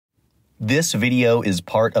This video is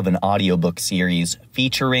part of an audiobook series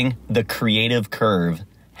featuring The Creative Curve,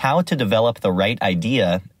 How to Develop the Right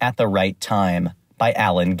Idea at the Right Time by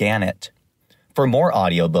Alan Gannett. For more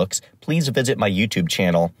audiobooks, please visit my YouTube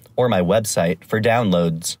channel or my website for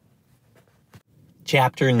downloads.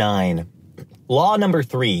 Chapter 9. Law number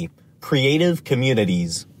 3. Creative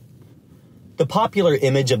Communities. The popular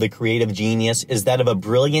image of the creative genius is that of a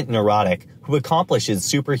brilliant neurotic who accomplishes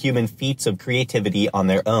superhuman feats of creativity on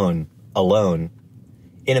their own, alone,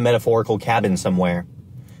 in a metaphorical cabin somewhere.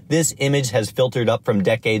 This image has filtered up from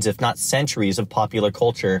decades, if not centuries, of popular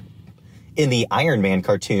culture. In the Iron Man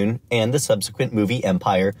cartoon and the subsequent movie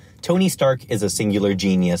Empire, Tony Stark is a singular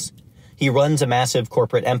genius. He runs a massive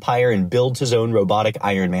corporate empire and builds his own robotic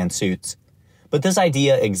Iron Man suits. But this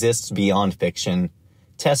idea exists beyond fiction.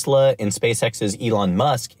 Tesla and SpaceX's Elon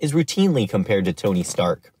Musk is routinely compared to Tony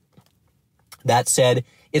Stark. That said,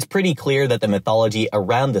 it's pretty clear that the mythology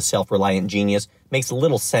around the self-reliant genius makes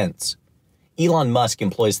little sense. Elon Musk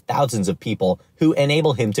employs thousands of people who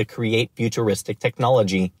enable him to create futuristic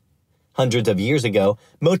technology. Hundreds of years ago,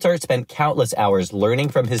 Mozart spent countless hours learning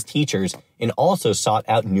from his teachers and also sought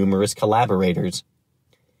out numerous collaborators.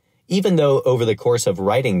 Even though over the course of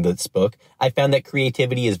writing this book, I found that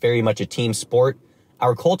creativity is very much a team sport,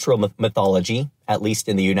 our cultural mythology, at least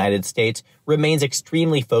in the United States, remains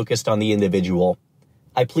extremely focused on the individual.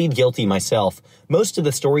 I plead guilty myself. Most of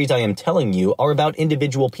the stories I am telling you are about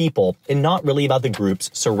individual people and not really about the groups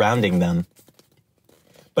surrounding them.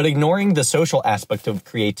 But ignoring the social aspect of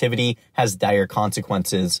creativity has dire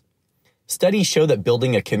consequences. Studies show that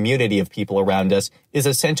building a community of people around us is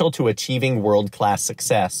essential to achieving world-class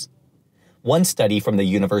success. One study from the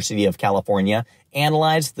University of California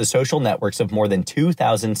analyzed the social networks of more than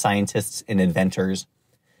 2,000 scientists and inventors.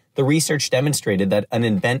 The research demonstrated that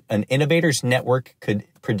an innovator's network could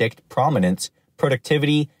predict prominence,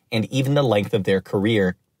 productivity, and even the length of their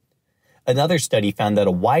career. Another study found that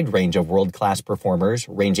a wide range of world-class performers,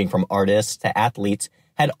 ranging from artists to athletes,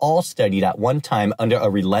 had all studied at one time under a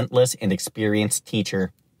relentless and experienced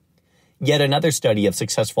teacher. Yet another study of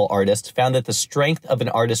successful artists found that the strength of an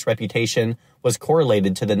artist's reputation was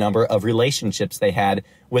correlated to the number of relationships they had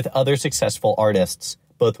with other successful artists,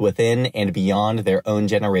 both within and beyond their own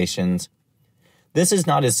generations. This is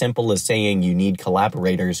not as simple as saying you need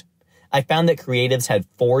collaborators. I found that creatives had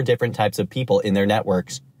 4 different types of people in their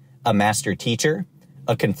networks: a master teacher,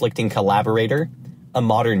 a conflicting collaborator, a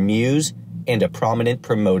modern muse, and a prominent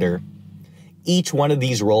promoter. Each one of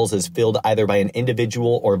these roles is filled either by an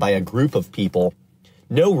individual or by a group of people.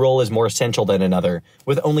 No role is more essential than another.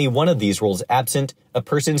 With only one of these roles absent, a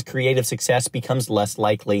person's creative success becomes less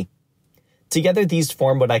likely. Together, these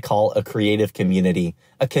form what I call a creative community,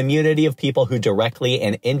 a community of people who directly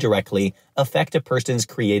and indirectly affect a person's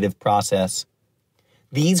creative process.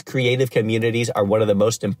 These creative communities are one of the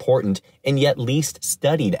most important and yet least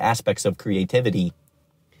studied aspects of creativity.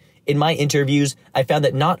 In my interviews, I found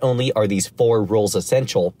that not only are these 4 roles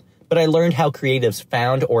essential, but I learned how creatives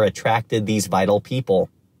found or attracted these vital people.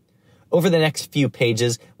 Over the next few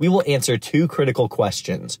pages, we will answer 2 critical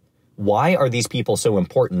questions. Why are these people so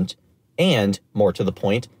important? And, more to the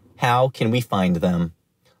point, how can we find them?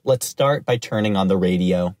 Let's start by turning on the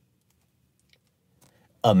radio.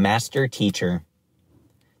 A master teacher.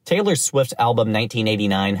 Taylor Swift's album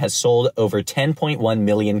 1989 has sold over 10.1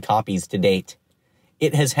 million copies to date.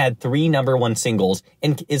 It has had 3 #1 singles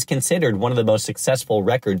and is considered one of the most successful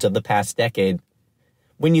records of the past decade.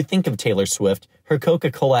 When you think of Taylor Swift, her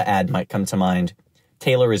Coca-Cola ad might come to mind.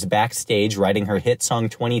 Taylor is backstage writing her hit song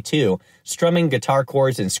 22, strumming guitar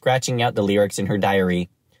chords and scratching out the lyrics in her diary.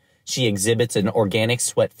 She exhibits an organic,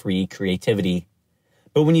 sweat-free creativity.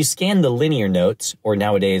 But when you scan the linear notes, or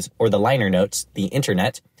the liner notes, the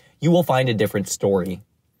internet, you will find a different story.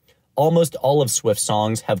 Almost all of Swift's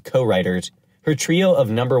songs have co-writers. Her trio of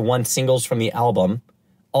 #1 singles from the album,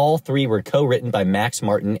 all 3 were co-written by Max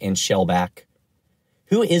Martin and Shellback.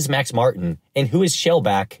 Who is Max Martin, and who is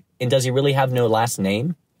Shellback, and does he really have no last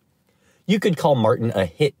name? You could call Martin a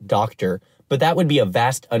hit doctor, but that would be a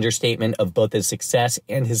vast understatement of both his success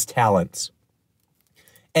and his talents.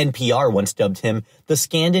 NPR once dubbed him the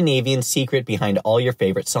Scandinavian secret behind all your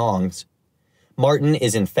favorite songs. Martin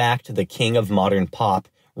is in fact the king of modern pop,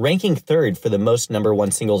 ranking 3rd for the most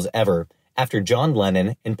 #1 singles ever, after John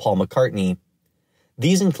Lennon and Paul McCartney.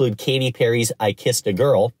 These include Katy Perry's I Kissed a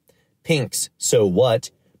Girl, Pink's So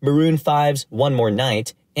What, Maroon 5's One More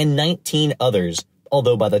Night, and 19 others,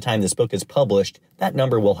 although by the time this book is published, that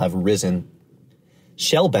number will have risen.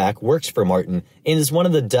 Shellback works for Martin and is one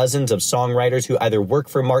of the dozens of songwriters who either work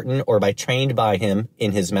for Martin or by trained by him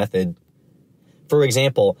in his method. For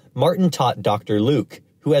example, Martin taught Dr. Luke,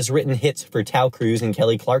 who has written hits for Tao Cruz and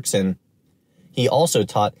Kelly Clarkson. He also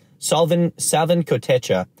taught Salvin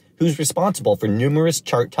Kotecha, who's responsible for numerous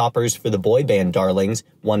chart toppers for the boy band darlings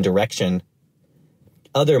One Direction.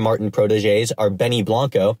 Other Martin protégés are Benny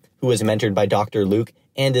Blanco, who was mentored by Dr. Luke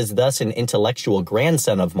and is thus an intellectual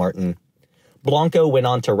grandson of Martin. Blanco went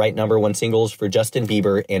on to write #1 singles for Justin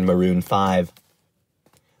Bieber and Maroon 5.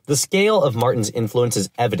 The scale of Martin's influence is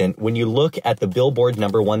evident when you look at the Billboard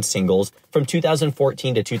 #1 singles from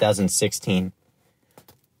 2014 to 2016.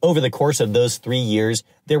 Over the course of those 3 years,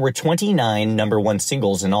 there were 29 #1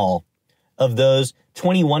 singles in all. Of those,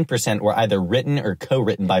 21% were either written or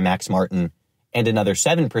co-written by Max Martin, and another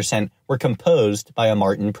 7% were composed by a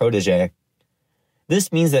Martin protégé.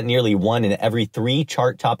 This means that nearly 1 in every 3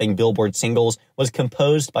 chart-topping Billboard singles was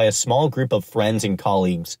composed by a small group of friends and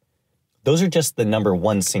colleagues. Those are just the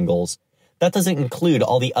 #1 singles. That doesn't include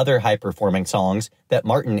all the other high-performing songs that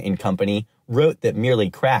Martin and company wrote that merely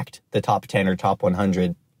cracked the top 10 or top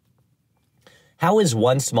 100. How is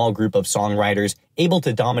one small group of songwriters able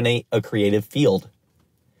to dominate a creative field?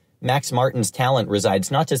 Max Martin's talent resides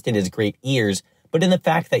not just in his great ears, but in the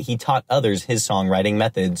fact that he taught others his songwriting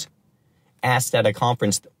methods. Asked at a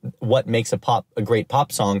conference what makes a great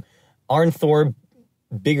pop song, Arnthor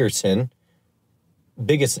Bergersen,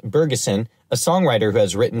 a songwriter who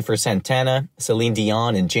has written for Santana, Celine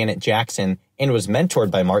Dion, and Janet Jackson, and was mentored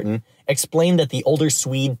by Martin, explained that the older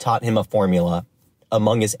Swede taught him a formula.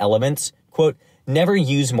 Among his elements, quote, never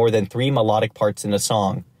use more than 3 melodic parts in a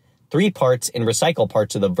song. 3 parts and recycle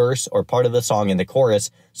parts of the verse or part of the song in the chorus,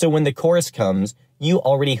 so when the chorus comes, you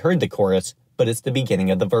already heard the chorus, but it's the beginning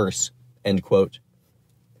of the verse, end quote.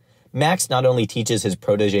 Max not only teaches his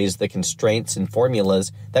protégés the constraints and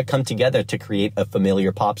formulas that come together to create a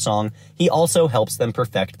familiar pop song, he also helps them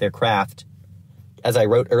perfect their craft. As I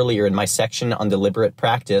wrote earlier in my section on deliberate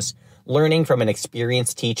practice, learning from an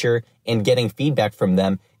experienced teacher and getting feedback from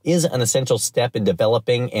them is an essential step in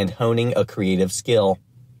developing and honing a creative skill.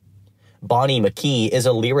 Bonnie McKee is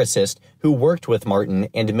a lyricist who worked with Martin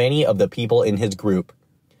and many of the people in his group.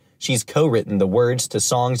 She's co-written the words to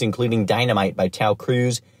songs including Dynamite by Tao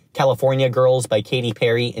Cruz, California Girls by Katy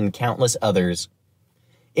Perry, and countless others.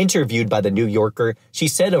 Interviewed by The New Yorker, she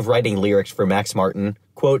said of writing lyrics for Max Martin,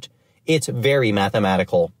 quote, it's very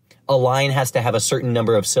mathematical. A line has to have a certain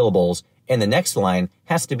number of syllables, and the next line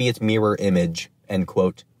has to be its mirror image, end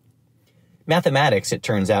quote. Mathematics, it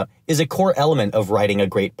turns out, is a core element of writing a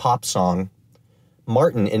great pop song.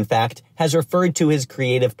 Martin, in fact, has referred to his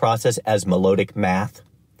creative process as melodic math.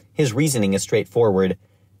 His reasoning is straightforward.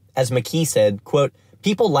 As McKee said, quote,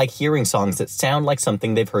 people like hearing songs that sound like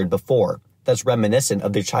something they've heard before, that's reminiscent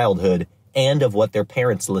of their childhood and of what their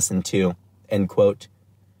parents listened to, end quote.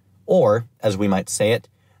 Or, as we might say it,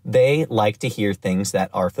 they like to hear things that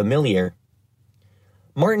are familiar.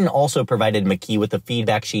 Martin also provided McKee with the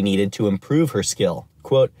feedback she needed to improve her skill.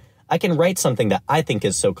 Quote, I can write something that I think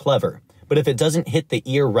is so clever, but if it doesn't hit the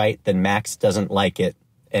ear right, then Max doesn't like it,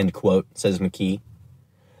 end quote, says McKee.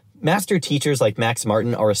 Master teachers like Max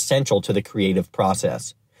Martin are essential to the creative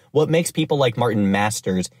process. What makes people like Martin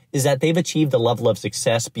masters is that they've achieved a level of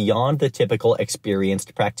success beyond the typical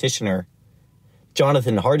experienced practitioner.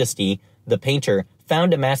 Jonathan Hardesty, the painter,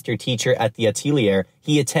 found a master teacher at the atelier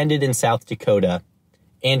he attended in South Dakota.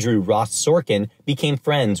 Andrew Ross Sorkin became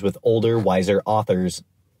friends with older, wiser authors.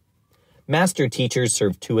 Master teachers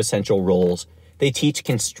serve 2 essential roles. They teach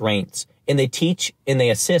constraints, and they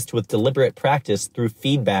assist with deliberate practice through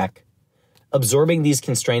feedback. Absorbing these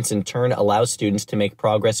constraints in turn allows students to make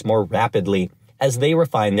progress more rapidly as they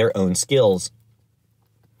refine their own skills.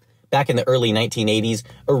 Back in the early 1980s,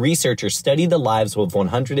 a researcher studied the lives of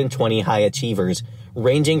 120 high achievers,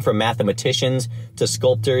 ranging from mathematicians to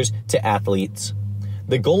sculptors to athletes.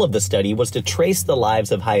 The goal of the study was to trace the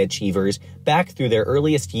lives of high achievers back through their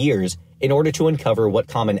earliest years in order to uncover what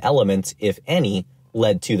common elements, if any,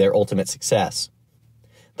 led to their ultimate success.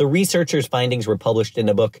 The researchers' findings were published in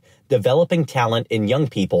a book, Developing Talent in Young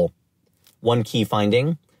People. One key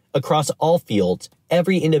finding, across all fields,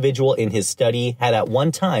 every individual in his study had at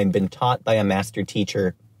one time been taught by a master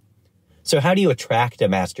teacher. So how do you attract a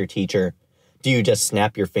master teacher? Do you just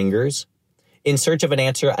snap your fingers? In search of an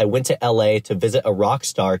answer, I went to LA to visit a rock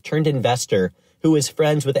star turned investor who is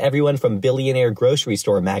friends with everyone from billionaire grocery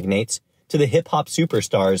store magnates to the hip-hop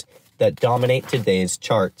superstars that dominate today's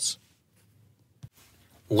charts.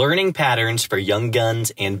 Learning patterns for young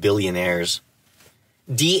guns and billionaires.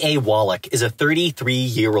 D.A. Wallach is a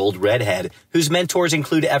 33-year-old redhead whose mentors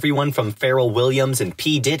include everyone from Pharrell Williams and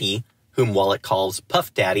P. Diddy, whom Wallach calls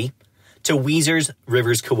Puff Daddy, to Weezer's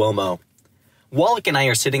Rivers Cuomo. Wallach and I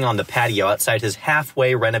are sitting on the patio outside his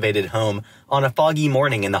halfway renovated home on a foggy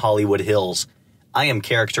morning in the Hollywood Hills. I am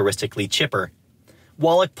characteristically chipper.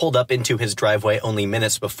 Wallach pulled up into his driveway only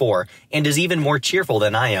minutes before and is even more cheerful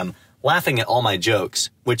than I am, laughing at all my jokes,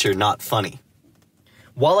 which are not funny.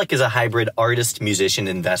 Wallach is a hybrid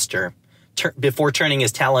artist-musician-investor. Before turning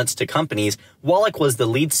his talents to companies, Wallach was the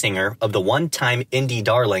lead singer of the one-time indie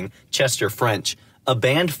darling Chester French, a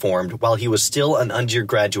band formed while he was still an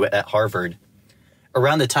undergraduate at Harvard.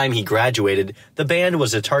 Around the time he graduated, the band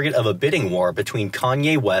was a target of a bidding war between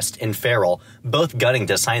Kanye West and Pharrell, both gunning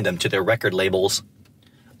to sign them to their record labels.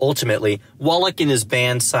 Ultimately, Wallach and his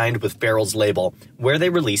band signed with Pharrell's label, where they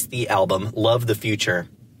released the album Love the Future.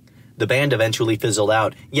 The band eventually fizzled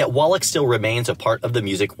out, yet Wallach still remains a part of the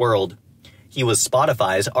music world. He was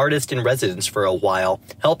Spotify's artist-in-residence for a while,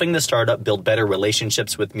 helping the startup build better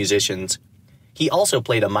relationships with musicians. He also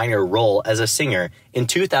played a minor role as a singer in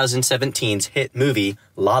 2017's hit movie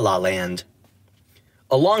La La Land.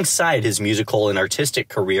 Alongside his musical and artistic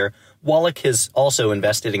career, Wallach has also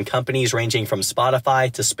invested in companies ranging from Spotify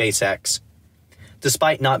to SpaceX.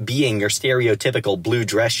 Despite not being your stereotypical blue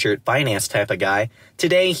dress shirt finance type of guy,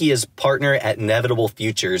 today he is partner at Inevitable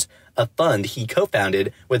Futures, a fund he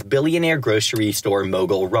co-founded with billionaire grocery store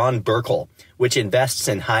mogul Ron Burkle, which invests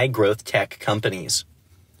in high-growth tech companies.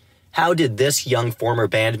 How did this young former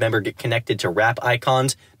band member get connected to rap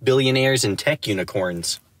icons, billionaires, and tech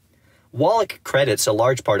unicorns? Wallach credits a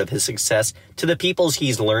large part of his success to the peoples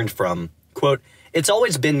he's learned from. Quote, "It's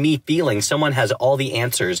always been me feeling someone has all the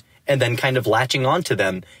answers and then kind of latching onto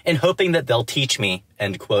them and hoping that they'll teach me,"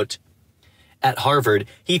 end quote. At Harvard,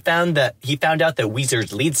 he found out that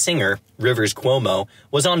Weezer's lead singer, Rivers Cuomo,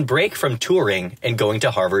 was on break from touring and going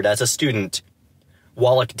to Harvard as a student.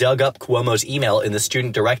 Wallach dug up Cuomo's email in the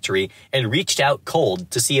student directory and reached out cold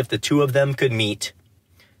to see if the two of them could meet.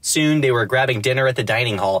 Soon they were grabbing dinner at the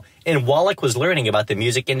dining hall, and Wallach was learning about the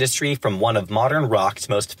music industry from one of modern rock's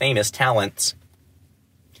most famous talents.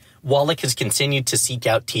 Wallach has continued to seek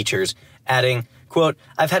out teachers, adding, quote,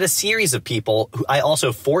 "I've had a series of people who I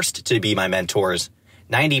also forced to be my mentors.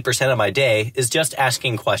 90% of my day is just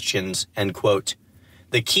asking questions," end quote.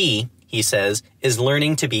 The key, he says, is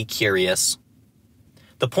learning to be curious.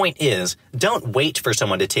 The point is, don't wait for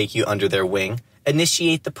someone to take you under their wing.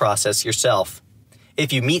 Initiate the process yourself.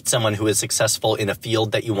 If you meet someone who is successful in a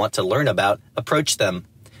field that you want to learn about, approach them.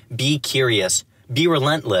 Be curious. Be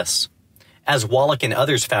relentless. As Wallach and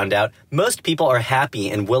others found out, most people are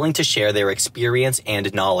happy and willing to share their experience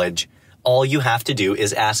and knowledge. All you have to do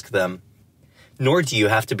is ask them. Nor do you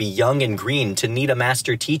have to be young and green to need a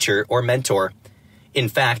master teacher or mentor. In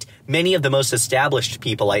fact, many of the most established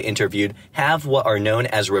people I interviewed have what are known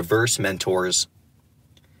as reverse mentors.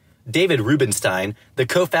 David Rubenstein, the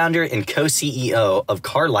co-founder and co-CEO of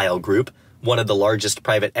Carlyle Group, one of the largest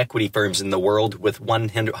private equity firms in the world with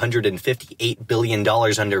 $158 billion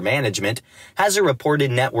under management, has a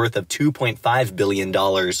reported net worth of $2.5 billion.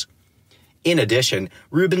 In addition,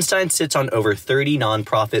 Rubenstein sits on over 30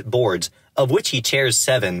 nonprofit boards, of which he chairs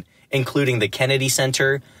 7, including the Kennedy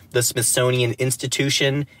Center, the Smithsonian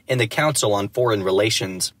Institution, and the Council on Foreign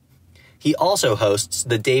Relations. He also hosts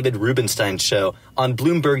the David Rubenstein Show on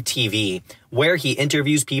Bloomberg TV, where he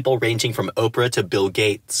interviews people ranging from Oprah to Bill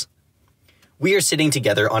Gates. We are sitting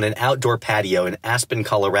together on an outdoor patio in Aspen,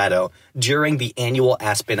 Colorado, during the annual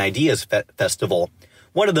Aspen Ideas Festival,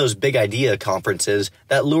 one of those big idea conferences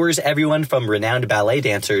that lures everyone from renowned ballet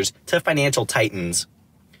dancers to financial titans.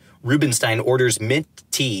 Rubenstein orders mint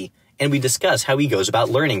tea, and we discuss how he goes about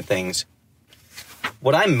learning things.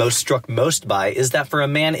 What I'm struck most by is that for a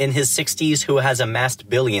man in his 60s who has amassed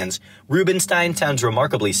billions, Rubenstein sounds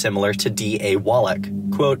remarkably similar to D.A. Wallach.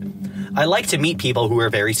 Quote, "I like to meet people who are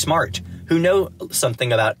very smart, who know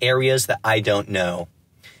something about areas that I don't know.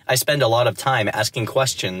 I spend a lot of time asking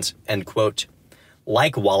questions," end quote.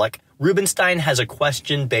 Like Wallach, Rubenstein has a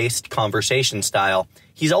question-based conversation style.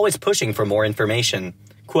 He's always pushing for more information.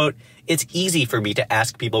 Quote, "It's easy for me to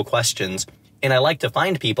ask people questions, and I like to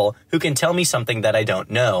find people who can tell me something that I don't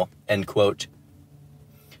know," end quote.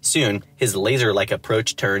 Soon, his laser-like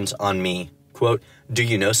approach turns on me. Quote, "Do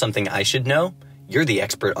you know something I should know? You're the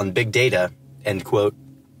expert on big data," end quote.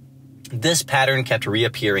 This pattern kept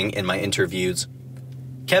reappearing in my interviews.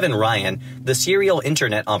 Kevin Ryan, the serial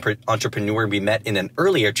internet entrepreneur we met in an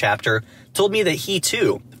earlier chapter, told me that he,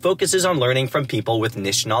 too, focuses on learning from people with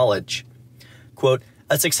niche knowledge. Quote,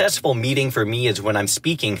 "A successful meeting for me is when I'm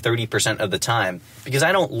speaking 30% of the time, because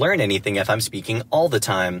I don't learn anything if I'm speaking all the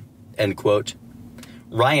time," end quote.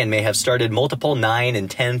 Ryan may have started multiple 9-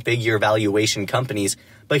 and 10-figure valuation companies,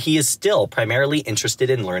 but he is still primarily interested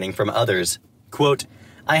in learning from others. Quote,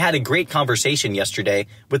 I had a great conversation yesterday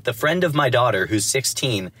with the friend of my daughter who's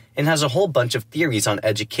 16 and has a whole bunch of theories on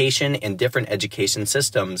education and different education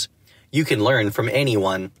systems. You can learn from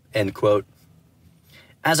anyone, end quote.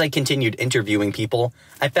 As I continued interviewing people,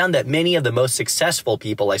 I found that many of the most successful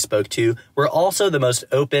people I spoke to were also the most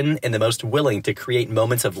open and the most willing to create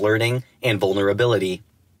moments of learning and vulnerability.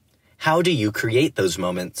 How do you create those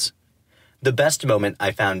moments? The best moment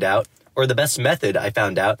I found out, or the best method I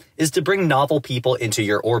found out, is to bring novel people into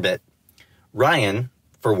your orbit. Ryan,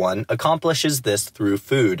 for one, accomplishes this through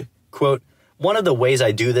food. Quote, "One of the ways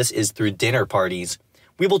I do this is through dinner parties.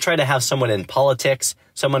 We will try to have someone in politics,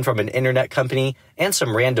 someone from an internet company, and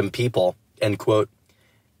some random people," end quote.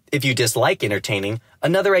 If you dislike entertaining,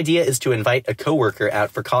 another idea is to invite a coworker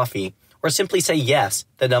out for coffee, or simply say yes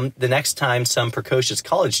the next time some precocious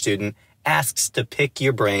college student asks to pick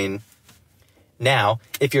your brain. Now,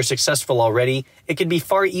 if you're successful already, it can be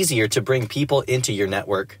far easier to bring people into your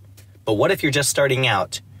network. But what if you're just starting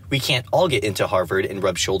out? We can't all get into Harvard and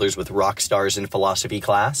rub shoulders with rock stars in philosophy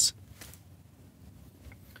class.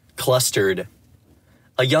 Clustered.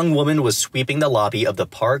 A young woman was sweeping the lobby of the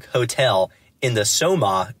Park Hotel in the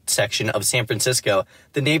Soma section of San Francisco,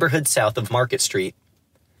 the neighborhood south of Market Street.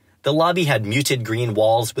 The lobby had muted green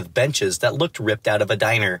walls with benches that looked ripped out of a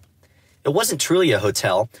diner. It wasn't truly a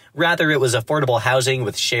hotel, rather it was affordable housing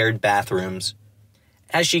with shared bathrooms.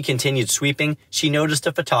 As she continued sweeping, she noticed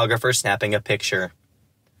a photographer snapping a picture.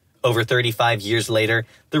 Over 35 years later,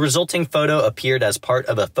 the resulting photo appeared as part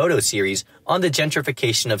of a photo series on the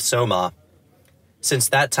gentrification of Soma. Since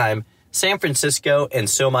that time, San Francisco, and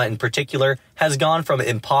Soma in particular, has gone from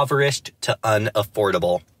impoverished to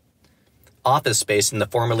unaffordable. Office space in the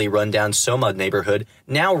formerly rundown Soma neighborhood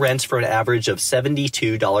now rents for an average of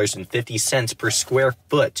 $72.50 per square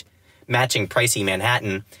foot, matching pricey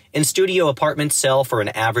Manhattan, and studio apartments sell for an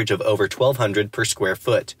average of over $1,200 per square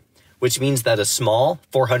foot, which means that a small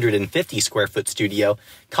 450 square foot studio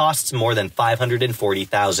costs more than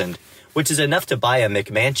 $540,000, which is enough to buy a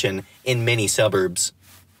McMansion in many suburbs.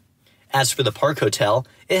 As for the Park Hotel,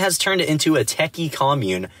 it has turned into a techie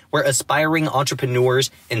commune where aspiring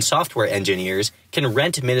entrepreneurs and software engineers can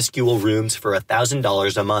rent minuscule rooms for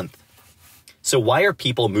 $1,000 a month. So why are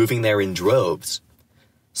people moving there in droves?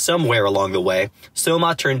 Somewhere along the way,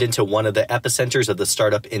 Soma turned into one of the epicenters of the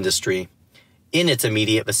startup industry. In its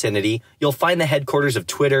immediate vicinity, you'll find the headquarters of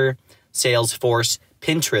Twitter, Salesforce,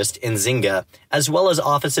 Pinterest, and Zynga, as well as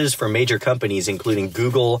offices for major companies including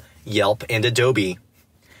Google, Yelp, and Adobe.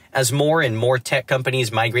 As more and more tech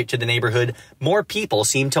companies migrate to the neighborhood, more people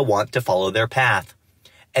seem to want to follow their path.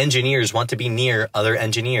 Engineers want to be near other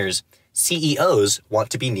engineers. CEOs want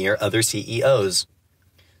to be near other CEOs.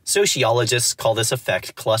 Sociologists call this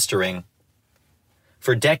effect clustering.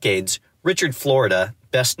 For decades, Richard Florida,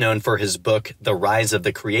 best known for his book The Rise of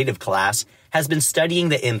the Creative Class, has been studying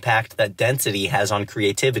the impact that density has on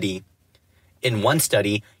creativity. In one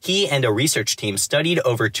study, he and a research team studied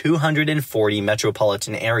over 240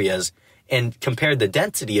 metropolitan areas and compared the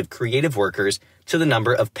density of creative workers to the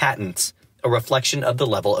number of patents, a reflection of the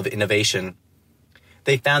level of innovation.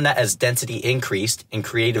 They found that as density increased and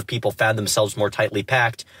creative people found themselves more tightly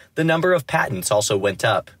packed, the number of patents also went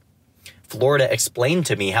up. Florida explained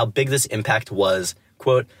to me how big this impact was.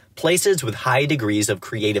 Quote, "Places with high degrees of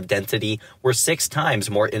creative density were 6 times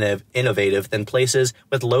more innovative than places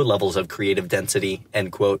with low levels of creative density,"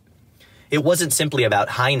 end quote. It wasn't simply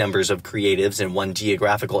about high numbers of creatives in one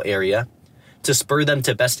geographical area. To spur them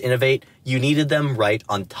to best innovate, you needed them right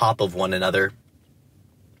on top of one another.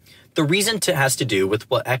 The reason has to do with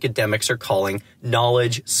what academics are calling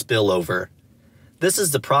knowledge spillover. This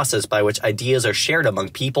is the process by which ideas are shared among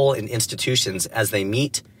people and institutions as they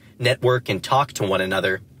meet, network, and talk to one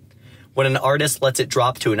another. When an artist lets it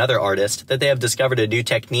drop to another artist that they have discovered a new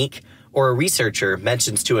technique, or a researcher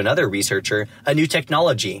mentions to another researcher a new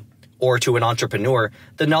technology, or to an entrepreneur,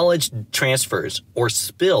 the knowledge transfers or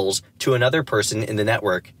spills to another person in the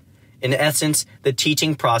network. In essence, the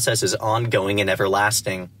teaching process is ongoing and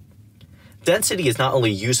everlasting. Density is not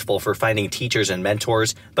only useful for finding teachers and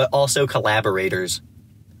mentors, but also collaborators.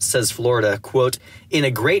 Says Florida, quote, "In a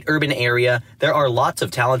great urban area, there are lots of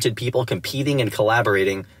talented people competing and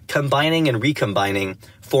collaborating, combining and recombining,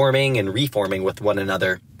 forming and reforming with one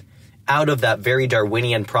another. Out of that very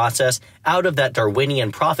Darwinian process, out of that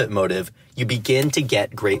Darwinian profit motive, you begin to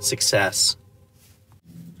get great success."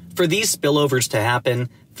 For these spillovers to happen,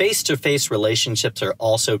 face-to-face relationships are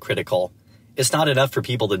also critical. It's not enough for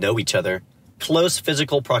people to know each other. Close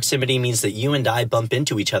physical proximity means that you and I bump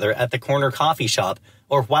into each other at the corner coffee shop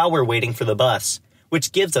or while we're waiting for the bus,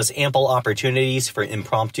 which gives us ample opportunities for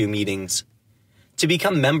impromptu meetings. To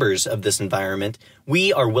become members of this environment,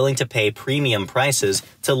 we are willing to pay premium prices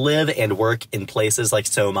to live and work in places like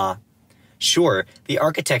Soma. Sure, the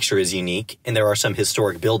architecture is unique and there are some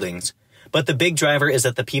historic buildings, but the big driver is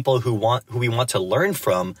that the people who we want to learn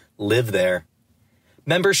from live there.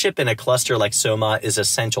 Membership in a cluster like Soma is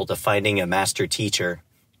essential to finding a master teacher.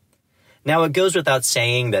 Now, it goes without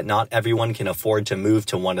saying that not everyone can afford to move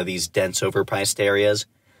to one of these dense, overpriced areas,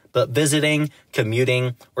 but visiting,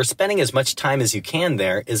 commuting, or spending as much time as you can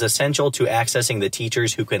there is essential to accessing the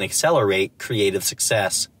teachers who can accelerate creative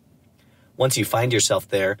success. Once you find yourself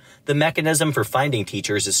there, the mechanism for finding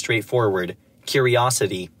teachers is straightforward: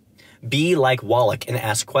 curiosity. Be like Wallach and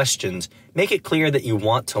ask questions. Make it clear that you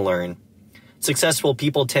want to learn. Successful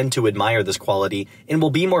people tend to admire this quality and will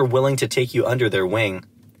be more willing to take you under their wing.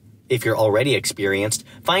 If you're already experienced,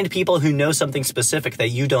 find people who know something specific that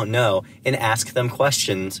you don't know and ask them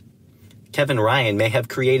questions. Kevin Ryan may have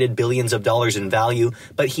created billions of dollars in value,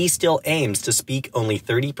 but he still aims to speak only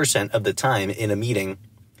 30% of the time in a meeting.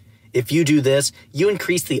 If you do this, you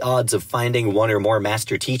increase the odds of finding one or more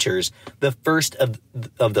master teachers, the first of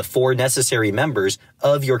the 4 necessary members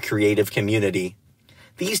of your creative community.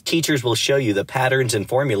 These teachers will show you the patterns and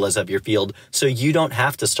formulas of your field so you don't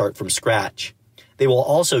have to start from scratch. They will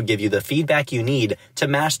also give you the feedback you need to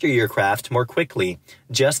master your craft more quickly,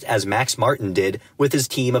 just as Max Martin did with his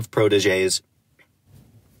team of protégés.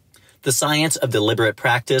 The science of deliberate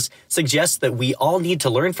practice suggests that we all need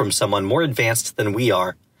to learn from someone more advanced than we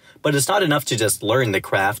are. But it's not enough to just learn the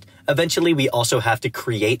craft. Eventually, we also have to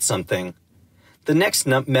create something. The next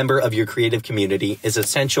member of your creative community is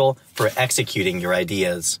essential for executing your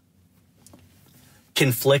ideas.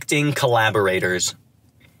 Conflicting collaborators.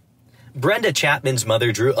 Brenda Chapman's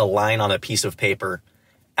mother drew a line on a piece of paper.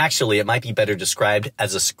 Actually, it might be better described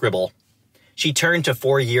as a scribble. She turned to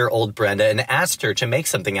 4-year-old Brenda and asked her to make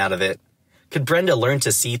something out of it. Could Brenda learn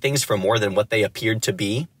to see things for more than what they appeared to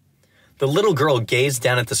be? The little girl gazed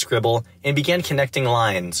down at the scribble and began connecting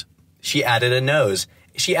lines. She added a nose.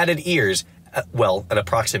 She added ears, an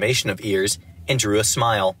approximation of ears, and drew a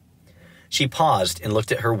smile. She paused and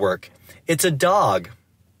looked at her work. It's a dog.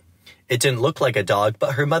 It didn't look like a dog,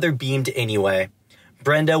 but her mother beamed anyway.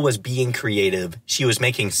 Brenda was being creative. She was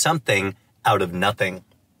making something out of nothing.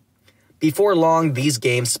 Before long, these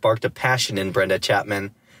games sparked a passion in Brenda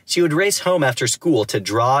Chapman. She would race home after school to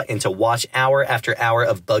draw and to watch hour after hour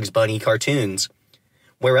of Bugs Bunny cartoons.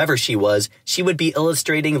 Wherever she was, she would be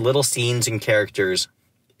illustrating little scenes and characters.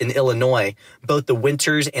 In Illinois, both the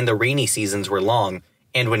winters and the rainy seasons were long,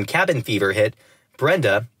 and when cabin fever hit,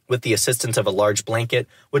 Brenda, with the assistance of a large blanket,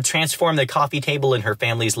 would transform the coffee table in her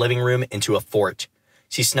family's living room into a fort.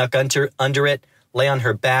 She snuck under it, lay on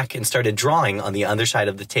her back, and started drawing on the underside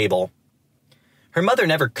of the table. Her mother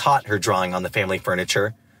never caught her drawing on the family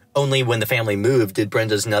furniture. Only when the family moved did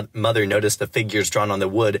Brenda's mother notice the figures drawn on the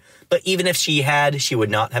wood, but even if she had, she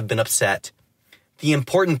would not have been upset. The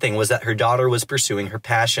important thing was that her daughter was pursuing her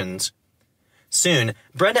passions. Soon,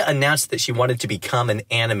 Brenda announced that she wanted to become an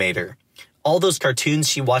animator. All those cartoons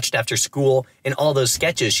she watched after school and all those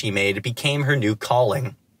sketches she made became her new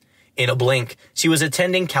calling. In a blink, she was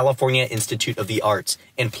attending California Institute of the Arts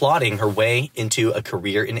and plotting her way into a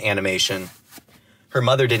career in animation. Her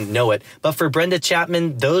mother didn't know it, but for Brenda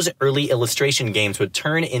Chapman, those early illustration games would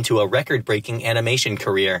turn into a record-breaking animation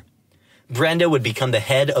career. Brenda would become the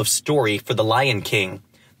head of story for The Lion King,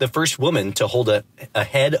 the first woman to hold a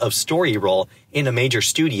head of story role in a major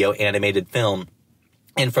studio animated film.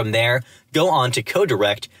 And from there, go on to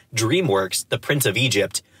co-direct DreamWorks' The Prince of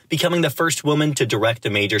Egypt, becoming the first woman to direct a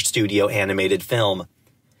major studio animated film.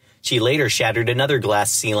 She later shattered another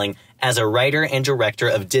glass ceiling as a writer and director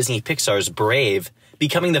of Disney Pixar's Brave,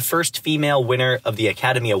 becoming the first female winner of the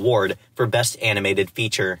Academy Award for Best Animated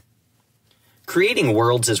Feature. Creating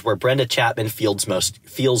worlds is where Brenda Chapman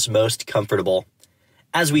feels most comfortable.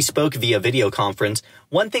 As we spoke via video conference,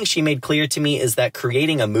 one thing she made clear to me is that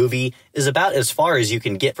creating a movie is about as far as you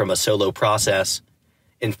can get from a solo process.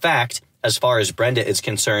 In fact, as far as Brenda is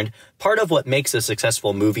concerned, part of what makes a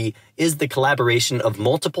successful movie is the collaboration of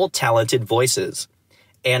multiple talented voices.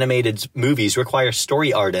 Animated movies require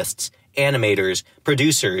story artists, animators,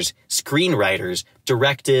 producers, screenwriters,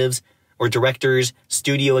 directors,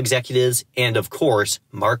 studio executives, and of course,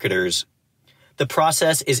 marketers. The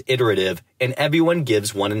process is iterative, and everyone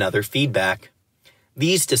gives one another feedback.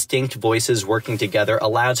 These distinct voices working together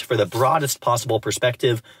allows for the broadest possible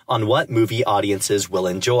perspective on what movie audiences will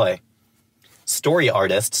enjoy. Story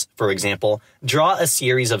artists, for example, draw a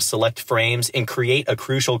series of select frames and create a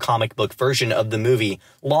crucial comic book version of the movie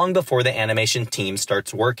long before the animation team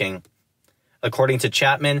starts working. According to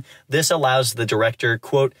Chapman, this allows the director,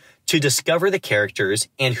 quote, to discover the characters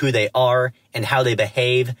and who they are and how they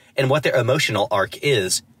behave and what their emotional arc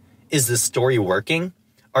is. Is the story working?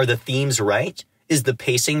 Are the themes right? Is the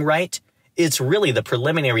pacing right? It's really the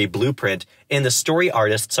preliminary blueprint, and the story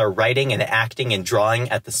artists are writing and acting and drawing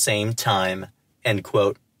at the same time." End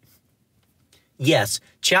quote. Yes,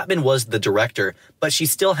 Chapman was the director, but she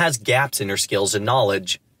still has gaps in her skills and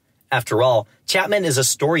knowledge. After all, Chapman is a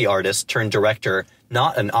story artist turned director,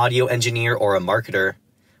 not an audio engineer or a marketer.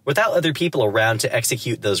 Without other people around to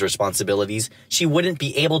execute those responsibilities, she wouldn't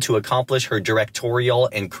be able to accomplish her directorial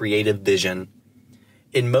and creative vision.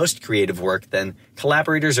 In most creative work, then,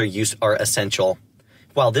 collaborators are essential.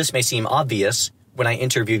 While this may seem obvious, when I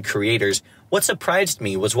interviewed creators, what surprised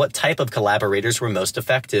me was what type of collaborators were most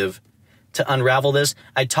effective. To unravel this,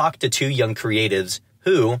 I talked to two young creatives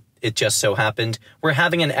who, it just so happened, were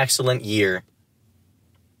having an excellent year.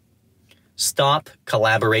 Stop,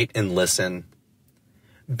 collaborate, and listen.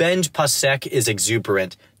 Benj Pasek is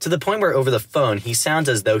exuberant, to the point where over the phone he sounds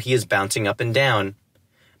as though he is bouncing up and down.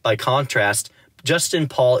 By contrast, Justin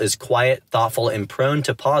Paul is quiet, thoughtful, and prone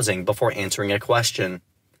to pausing before answering a question.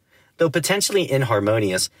 Though potentially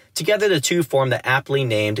inharmonious, together the two form the aptly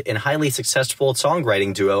named and highly successful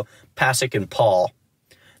songwriting duo Pasek and Paul.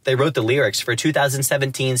 They wrote the lyrics for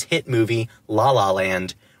 2017's hit movie La La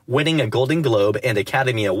Land, winning a Golden Globe and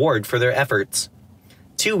Academy Award for their efforts.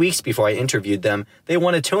 2 weeks before I interviewed them, they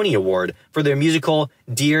won a Tony Award for their musical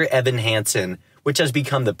Dear Evan Hansen, which has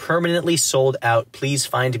become the permanently sold-out Please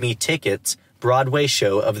Find Me Tickets Broadway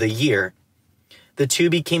show of the year. The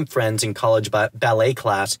two became friends in college ballet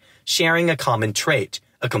class, sharing a common trait,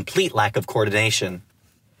 a complete lack of coordination.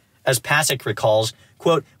 As Pasek recalls,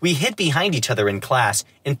 quote, "We hid behind each other in class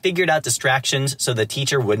and figured out distractions so the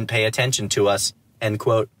teacher wouldn't pay attention to us," end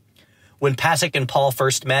quote. When Pasek and Paul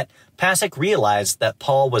first met, Pasek realized that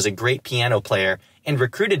Paul was a great piano player and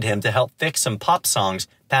recruited him to help fix some pop songs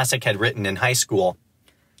Pasek had written in high school.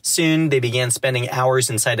 Soon, they began spending hours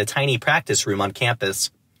inside a tiny practice room on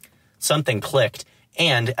campus. Something clicked,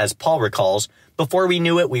 and, as Paul recalls, before we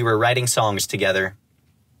knew it, we were writing songs together.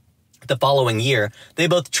 The following year, they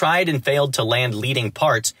both tried and failed to land leading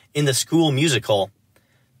parts in the school musical.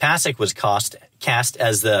 Pasek was cast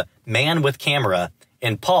as the man with camera,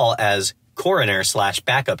 and Paul as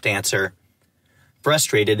coroner/backup dancer.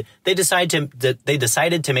 Frustrated, they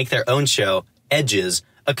decided to make their own show, Edges,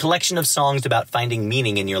 a collection of songs about finding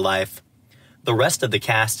meaning in your life. The rest of the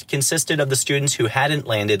cast consisted of the students who hadn't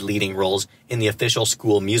landed leading roles in the official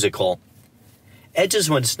school musical. Edges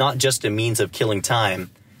was not just a means of killing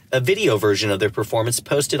time. A video version of their performance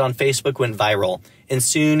posted on Facebook went viral, and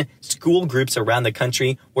soon school groups around the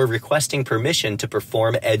country were requesting permission to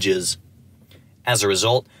perform Edges. As a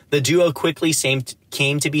result, the duo quickly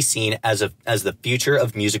came to be seen as the future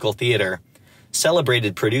of musical theater.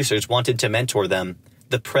 Celebrated producers wanted to mentor them.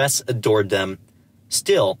 The press adored them.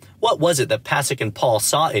 Still, what was it that Pasek and Paul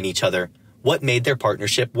saw in each other? What made their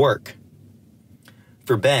partnership work?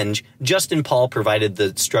 For Benj, Justin Paul provided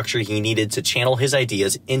the structure he needed to channel his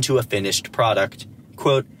ideas into a finished product.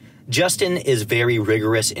 Quote, "Justin is very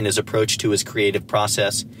rigorous in his approach to his creative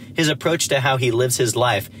process, his approach to how he lives his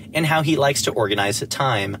life, and how he likes to organize his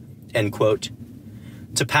time," end quote.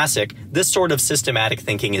 To Pasek, this sort of systematic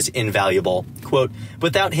thinking is invaluable. Quote,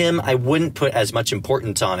 "Without him, I wouldn't put as much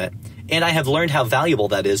importance on it, and I have learned how valuable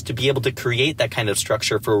that is to be able to create that kind of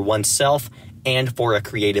structure for oneself and for a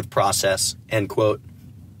creative process," end quote.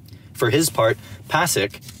 For his part,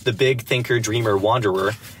 Pasek, the big thinker, dreamer,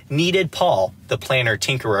 wanderer, needed Paul, the planner,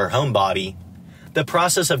 tinkerer, homebody. The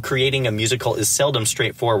process of creating a musical is seldom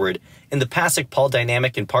straightforward, and the Pasek-Paul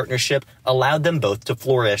dynamic and partnership allowed them both to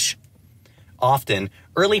flourish. Often,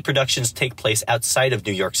 early productions take place outside of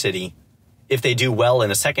New York City. If they do well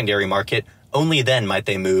in a secondary market, only then might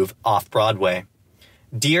they move off-Broadway.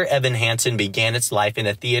 Dear Evan Hansen began its life in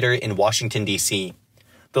a theater in Washington, D.C.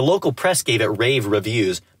 The local press gave it rave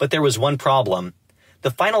reviews, but there was one problem.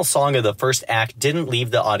 The final song of the first act didn't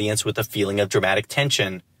leave the audience with a feeling of dramatic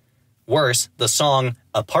tension. Worse, the song,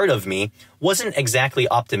 A Part of Me, wasn't exactly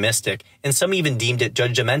optimistic, and some even deemed it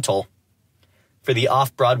judgmental. For the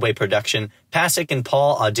off-Broadway production, Pasek and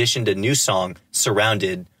Paul auditioned a new song,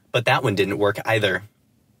 Surrounded, but that one didn't work either.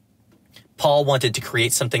 Paul wanted to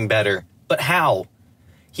create something better, but how?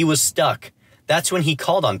 He was stuck. That's when he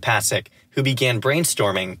called on Pasek, who began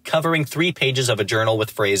brainstorming, covering 3 pages of a journal with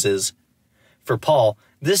phrases. For Paul,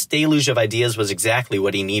 this deluge of ideas was exactly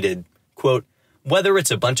what he needed. Quote, "Whether it's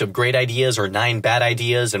a bunch of great ideas or 9 bad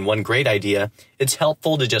ideas and 1 great idea, it's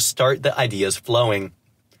helpful to just start the ideas flowing.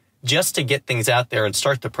 Just to get things out there and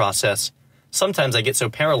start the process. Sometimes I get so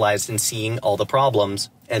paralyzed in seeing all the problems,"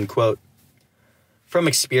 end quote. From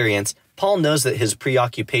experience, Paul knows that his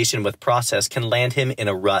preoccupation with process can land him in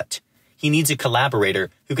a rut. He needs a collaborator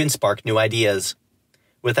who can spark new ideas.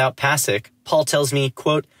 Without Pasek, Paul tells me,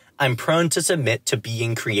 quote, I'm prone to submit to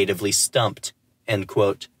being creatively stumped, end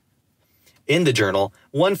quote. In the journal,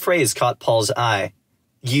 one phrase caught Paul's eye.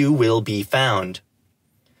 You will be found.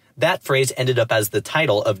 That phrase ended up as the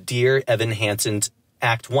title of Dear Evan Hansen's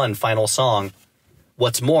Act 1 final song.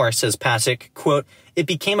 What's more, says Pasek, quote, it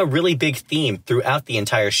became a really big theme throughout the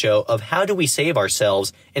entire show of how do we save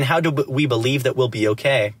ourselves and how do we believe that we'll be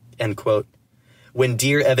okay, end quote. When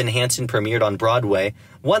Dear Evan Hansen premiered on Broadway,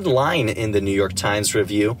 one line in the New York Times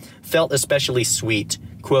review felt especially sweet.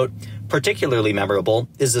 Quote, particularly memorable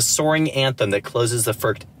is the soaring anthem that closes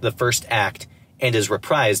the first act and is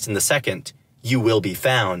reprised in the second, You Will Be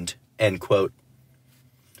Found, end quote.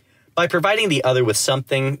 By providing the other with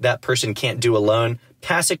something that person can't do alone,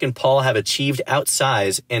 Pasek and Paul have achieved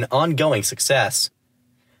outsize and ongoing success.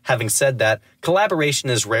 Having said that, collaboration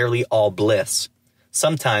is rarely all bliss.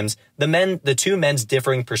 Sometimes, the two men's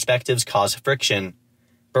differing perspectives cause friction.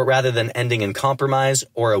 But rather than ending in compromise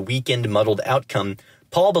or a weakened, muddled outcome,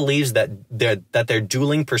 Paul believes that their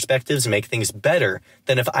dueling perspectives make things better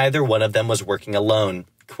than if either one of them was working alone.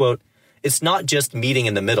 Quote, it's not just meeting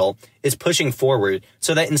in the middle, it's pushing forward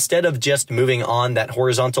so that instead of just moving on that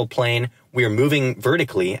horizontal plane, we're moving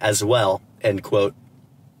vertically as well, end quote.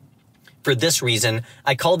 For this reason,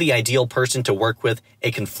 I call the ideal person to work with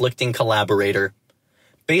a conflicting collaborator.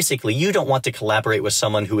 Basically, you don't want to collaborate with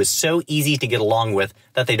someone who is so easy to get along with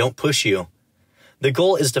that they don't push you. The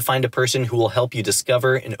goal is to find a person who will help you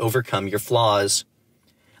discover and overcome your flaws.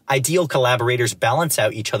 Ideal collaborators balance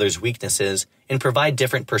out each other's weaknesses and provide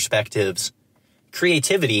different perspectives.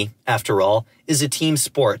 Creativity, after all, is a team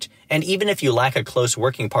sport, and even if you lack a close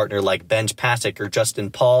working partner like Benj Pasek or Justin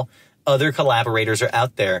Paul, other collaborators are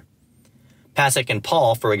out there. Pasek and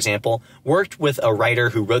Paul, for example, worked with a writer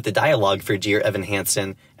who wrote the dialogue for Dear Evan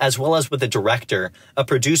Hansen, as well as with a director, a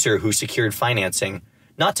producer who secured financing,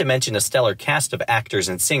 not to mention a stellar cast of actors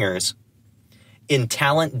and singers. In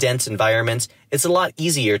talent-dense environments, it's a lot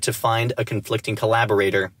easier to find a conflicting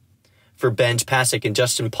collaborator. For Benj Pasek and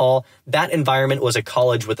Justin Paul, that environment was a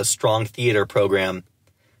college with a strong theater program.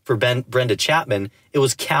 For Brenda Chapman, it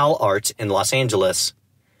was Cal Arts in Los Angeles.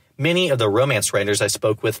 Many of the romance writers I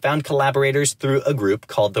spoke with found collaborators through a group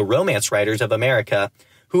called the Romance Writers of America,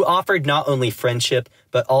 who offered not only friendship,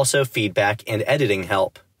 but also feedback and editing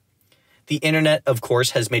help. The internet, of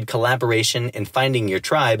course, has made collaboration and finding your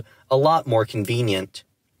tribe a lot more convenient.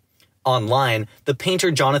 Online, the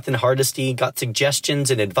painter Jonathan Hardesty got suggestions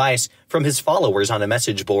and advice from his followers on a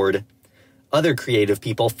message board. Other creative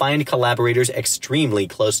people find collaborators extremely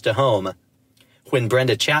close to home. When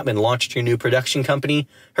Brenda Chapman launched her new production company,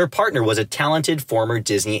 her partner was a talented former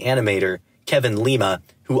Disney animator, Kevin Lima,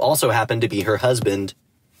 who also happened to be her husband.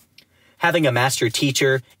 Having a master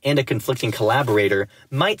teacher and a conflicting collaborator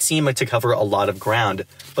might seem to cover a lot of ground,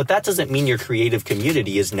 but that doesn't mean your creative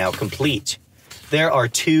community is now complete. There are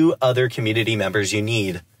two other community members you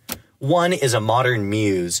need. One is a modern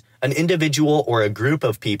muse, an individual or a group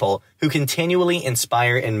of people who continually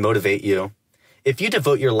inspire and motivate you. If you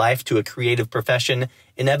devote your life to a creative profession,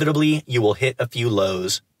 inevitably you will hit a few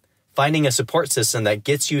lows. Finding a support system that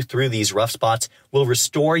gets you through these rough spots will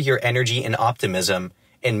restore your energy and optimism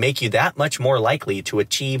and make you that much more likely to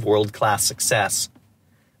achieve world-class success.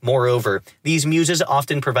 Moreover, these muses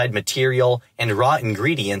often provide material and raw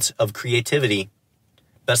ingredients of creativity.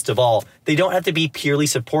 Best of all, they don't have to be purely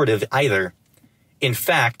supportive either. In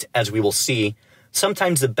fact, as we will see,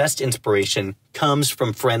 sometimes the best inspiration comes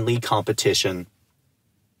from friendly competition.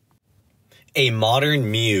 A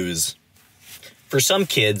modern muse. For some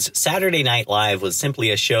kids, Saturday Night Live was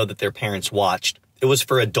simply a show that their parents watched. It was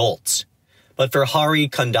for adults. But for Hari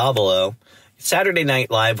Kondabolu, Saturday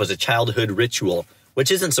Night Live was a childhood ritual,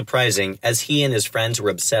 which isn't surprising as he and his friends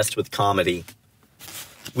were obsessed with comedy.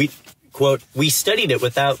 We studied it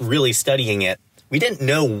without really studying it. We didn't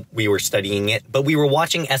know we were studying it, but we were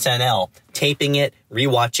watching SNL, taping it,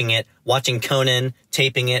 rewatching it, watching Conan,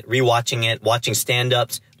 taping it, rewatching it, watching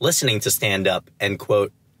stand-ups, listening to stand-up, end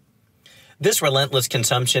quote. This relentless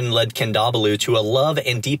consumption led Kondabolu to a love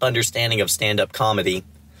and deep understanding of stand-up comedy.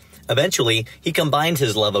 Eventually, he combined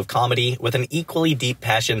his love of comedy with an equally deep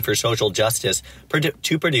passion for social justice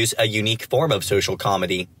to produce a unique form of social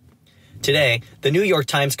comedy. Today, the New York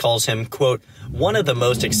Times calls him, quote, one of the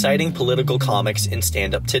most exciting political comics in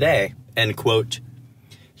stand-up today, end quote.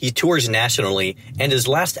 He tours nationally, and his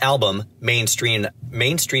last album, Mainstream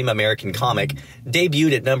American Comic,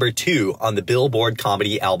 debuted at number 2 on the Billboard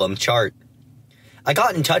Comedy Album chart. I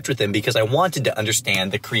got in touch with him because I wanted to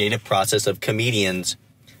understand the creative process of comedians.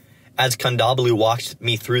 As Kondabolu walked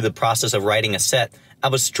me through the process of writing a set, I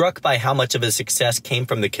was struck by how much of his success came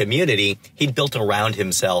from the community he'd built around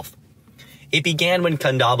himself. It began when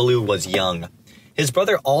Kondabolu was young. His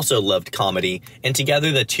brother also loved comedy, and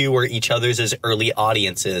together the two were each other's early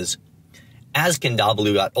audiences. As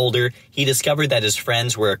Kondabolu got older, he discovered that his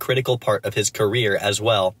friends were a critical part of his career as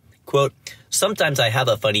well. Quote, "Sometimes I have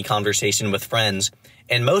a funny conversation with friends,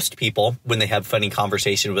 and most people, when they have funny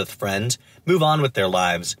conversation with friends, move on with their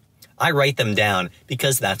lives. I write them down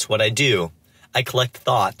because that's what I do. I collect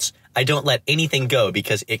thoughts. I don't let anything go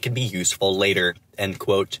because it can be useful later." End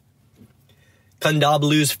quote.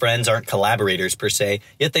 Kondabolu's friends aren't collaborators per se,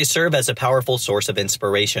 yet they serve as a powerful source of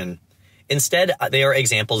inspiration. Instead, they are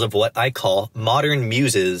examples of what I call modern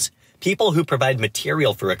muses, people who provide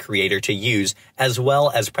material for a creator to use as well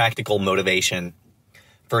as practical motivation.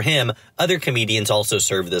 For him, other comedians also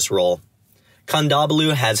serve this role.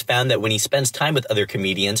 Kondabolu has found that when he spends time with other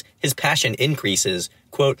comedians, his passion increases.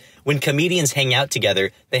 Quote, "When comedians hang out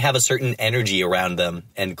together, they have a certain energy around them."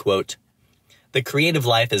 End quote. The creative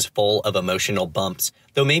life is full of emotional bumps,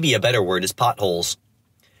 though maybe a better word is potholes.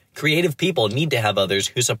 Creative people need to have others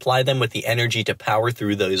who supply them with the energy to power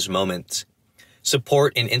through those moments.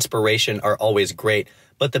 Support and inspiration are always great,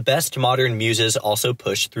 but the best modern muses also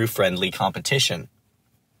push through friendly competition.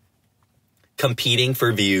 Competing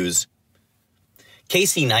for views.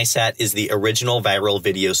 Casey Neistat is the original viral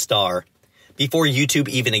video star. Before YouTube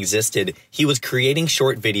even existed, he was creating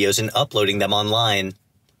short videos and uploading them online.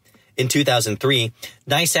 In 2003,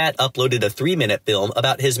 Neistat uploaded a 3-minute film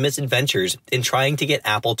about his misadventures in trying to get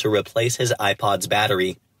Apple to replace his iPod's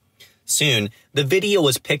battery. Soon, the video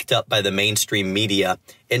was picked up by the mainstream media,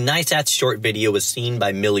 and Neistat's short video was seen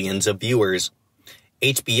by millions of viewers.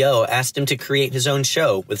 HBO asked him to create his own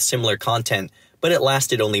show with similar content, but it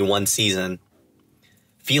lasted only 1 season.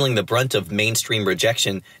 Feeling the brunt of mainstream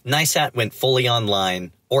rejection, Neistat went fully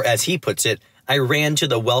online, or as he puts it, "I ran to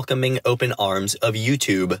the welcoming open arms of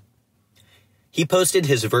YouTube." He posted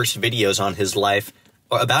his verse videos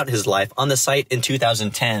about his life on the site in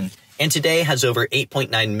 2010, and today has over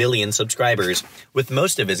 8.9 million subscribers, with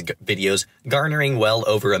most of his videos garnering well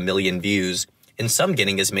over 1 million views, and some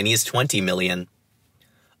getting as many as 20 million.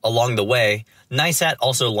 Along the way, Neistat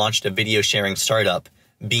also launched a video sharing startup,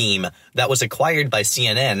 Beam, that was acquired by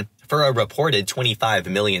CNN for a reported $25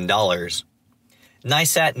 million.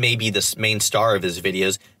 Neistat may be the main star of his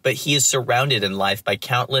videos, but he is surrounded in life by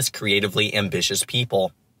countless creatively ambitious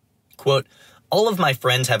people. Quote, "All of my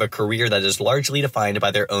friends have a career that is largely defined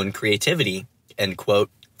by their own creativity," end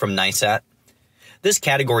quote, from Neistat. This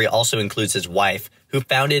category also includes his wife, who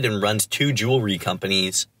founded and runs 2 jewelry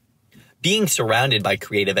companies. Being surrounded by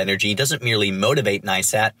creative energy doesn't merely motivate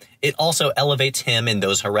Neistat, it also elevates him and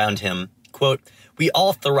those around him. Quote, "We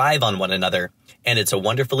all thrive on one another, and it's a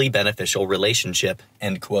wonderfully beneficial relationship,"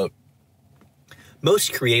 end quote.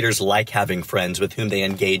 Most creators like having friends with whom they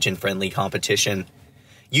engage in friendly competition.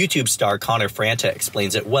 YouTube star Connor Franta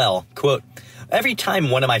explains it well. Quote, "Every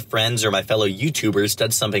time one of my friends or my fellow YouTubers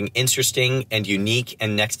does something interesting and unique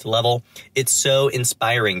and next level, it's so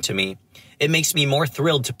inspiring to me. It makes me more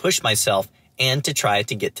thrilled to push myself and to try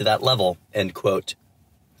to get to that level," end quote.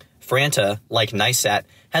 Franta, like Neistat,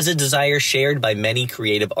 has a desire shared by many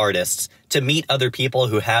creative artists to meet other people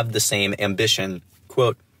who have the same ambition.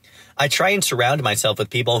 Quote, "I try and surround myself with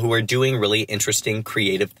people who are doing really interesting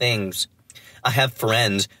creative things. I have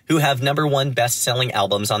friends who have #1 best-selling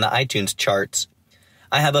albums on the iTunes charts.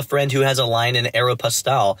 I have a friend who has a line in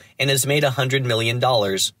Aeropostale and has made $100 million.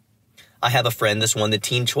 I have a friend that's won the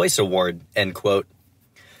Teen Choice Award," end quote.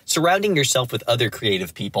 Surrounding yourself with other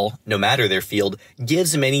creative people, no matter their field,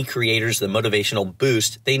 gives many creators the motivational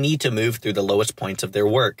boost they need to move through the lowest points of their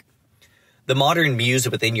work. The modern muse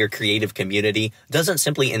within your creative community doesn't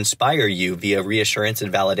simply inspire you via reassurance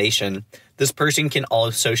and validation. This person can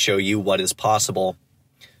also show you what is possible.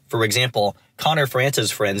 For example, Connor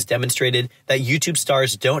Franta's friends demonstrated that YouTube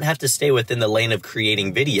stars don't have to stay within the lane of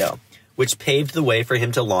creating video, which paved the way for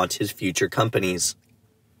him to launch his future companies.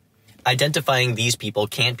 Identifying these people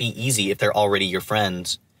can't be easy if they're already your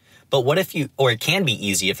friends. It can be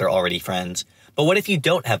easy if they're already friends. But what if you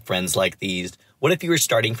don't have friends like these? What if you were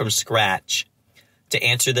starting from scratch? To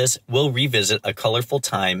answer this, we'll revisit a colorful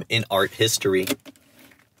time in art history.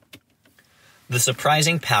 The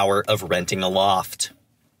surprising power of renting a loft.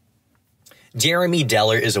 Jeremy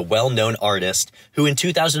Deller is a well-known artist who in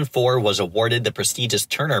 2004 was awarded the prestigious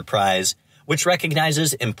Turner Prize, which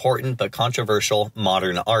recognizes important but controversial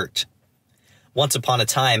modern art. Once upon a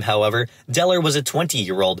time, however, Deller was a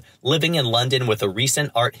 20-year-old living in London with a recent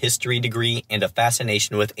art history degree and a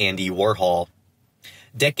fascination with Andy Warhol.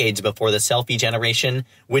 Decades before the selfie generation,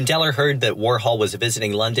 when Deller heard that Warhol was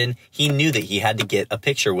visiting London, he knew that he had to get a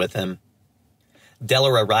picture with him.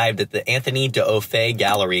 Deller arrived at the Anthony d'Offay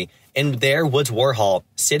Gallery, and there was Warhol,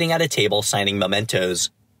 sitting at a table signing mementos.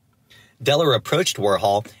 Deller approached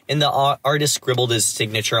Warhol, and the artist scribbled his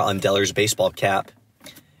signature on Deller's baseball cap.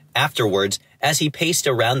 Afterwards, as he paced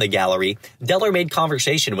around the gallery, Deller made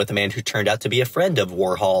conversation with a man who turned out to be a friend of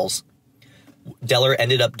Warhol's. Deller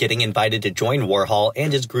ended up getting invited to join Warhol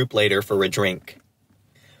and his group later for a drink.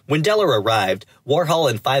 When Deller arrived, Warhol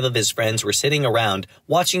and 5 of his friends were sitting around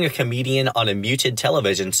watching a comedian on a muted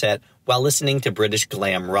television set while listening to British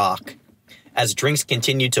glam rock. As drinks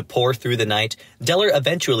continued to pour through the night, Deller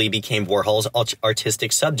eventually became Warhol's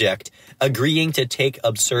artistic subject, agreeing to take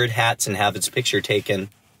absurd hats and have his picture taken.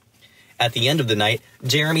 At the end of the night,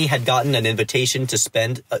 Jeremy had gotten an invitation to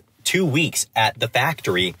spend 2 weeks at The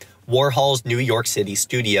Factory, Warhol's New York City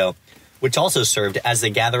studio, which also served as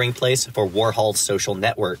the gathering place for Warhol's social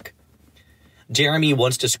network. Jeremy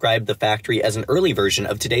once described The Factory as an early version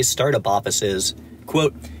of today's startup offices.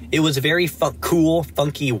 Quote, "It was a very cool,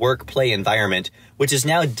 funky work-play environment, which is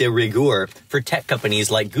now de rigueur for tech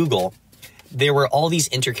companies like Google. There were all these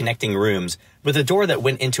interconnecting rooms, with a door that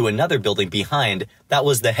went into another building behind that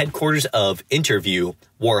was the headquarters of Interview,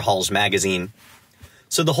 Warhol's magazine.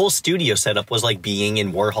 So the whole studio setup was like being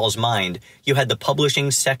in Warhol's mind. You had the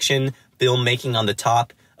publishing section, filmmaking on the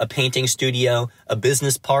top, a painting studio, a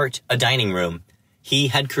business part, a dining room. He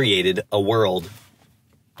had created a world."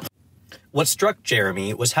 What struck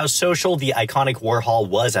Jeremy was how social the iconic Warhol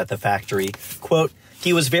was at The Factory. Quote,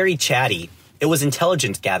 "He was very chatty. It was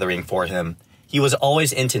intelligence gathering for him. He was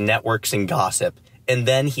always into networks and gossip, and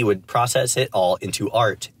then he would process it all into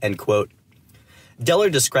art," end quote.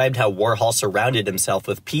 Deller described how Warhol surrounded himself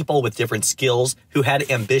with people with different skills who had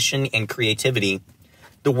ambition and creativity.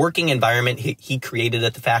 The working environment he created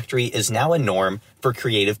at The Factory is now a norm for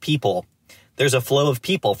creative people. There's a flow of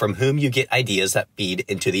people from whom you get ideas that feed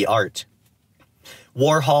into the art.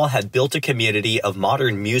 Warhol had built a community of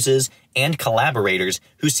modern muses and collaborators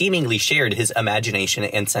who seemingly shared his imagination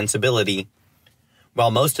and sensibility.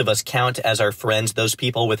 While most of us count as our friends those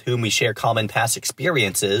people with whom we share common past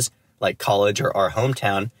experiences, like college or our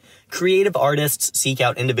hometown, creative artists seek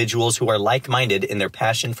out individuals who are like-minded in their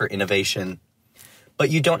passion for innovation. But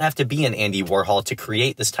you don't have to be an Andy Warhol to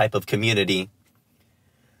create this type of community.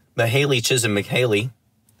 Mihaly Csikszentmihalyi,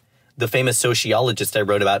 the famous sociologist I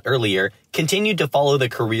wrote about earlier, continued to follow the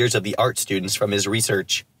careers of the art students from his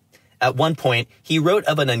research. At one point, he wrote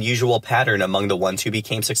of an unusual pattern among the ones who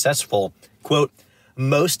became successful. Quote,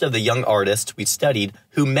 "Most of the young artists we studied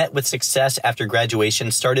who met with success after graduation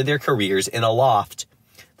started their careers in a loft.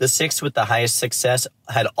 The 6 with the highest success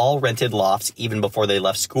had all rented lofts even before they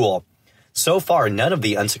left school. So far, none of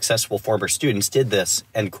the unsuccessful former students did this,"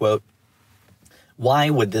 end quote. Why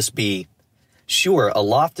would this be? Sure, a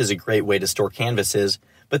loft is a great way to store canvases,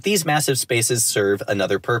 but these massive spaces serve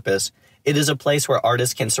another purpose. It is a place where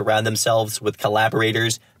artists can surround themselves with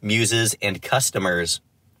collaborators, muses, and customers.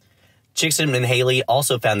 Csikszentmihalyi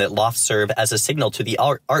also found that lofts serve as a signal to the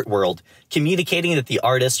art world, communicating that the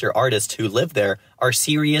artist or artists who live there are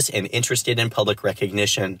serious and interested in public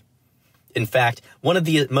recognition. In fact, one of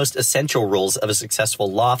the most essential roles of a successful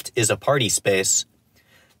loft is a party space.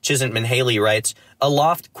 Csikszentmihalyi writes, "A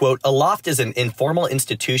loft, quote, a loft is an informal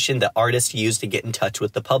institution that artists use to get in touch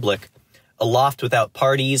with the public. A loft without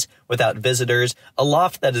parties, without visitors, a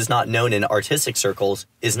loft that is not known in artistic circles,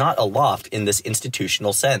 is not a loft in this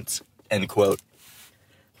institutional sense," end quote.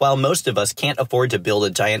 While most of us can't afford to build a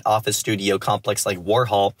giant office studio complex like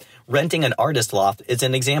Warhol, renting an artist loft is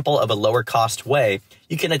an example of a lower-cost way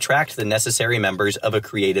you can attract the necessary members of a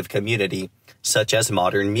creative community, such as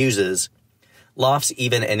modern muses. Lofts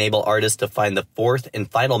even enable artists to find the 4th and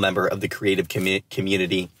final member of the creative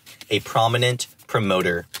community, a prominent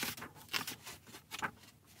promoter.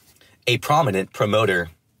 A prominent promoter.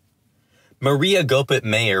 Maria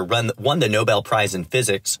Goeppert-Mayer won the Nobel Prize in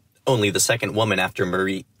Physics, only the second woman after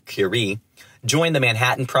Marie Curie, joined the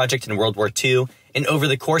Manhattan Project in World War II, and over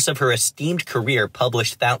the course of her esteemed career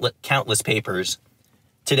published countless papers.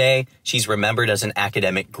 Today, she's remembered as an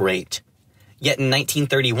academic great. Yet in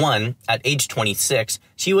 1931, at age 26,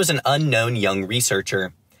 she was an unknown young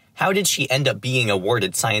researcher. How did she end up being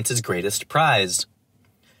awarded science's greatest prize?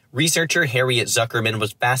 Researcher Harriet Zuckerman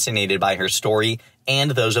was fascinated by her story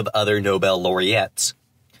and those of other Nobel laureates.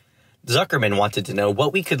 Zuckerman wanted to know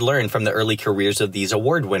what we could learn from the early careers of these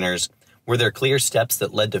award winners. Were there clear steps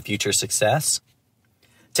that led to future success?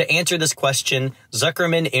 To answer this question,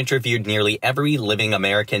 Zuckerman interviewed nearly every living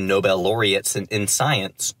American Nobel laureate in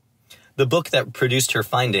science. The book that produced her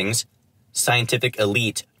findings, Scientific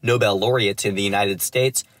Elite, Nobel Laureates in the United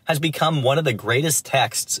States, has become one of the greatest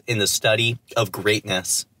texts in the study of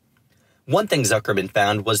greatness. One thing Zuckerman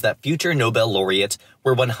found was that future Nobel laureates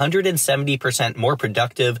were 170% more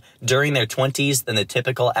productive during their 20s than the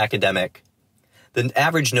typical academic. The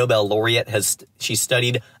average Nobel laureate she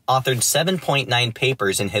studied authored 7.9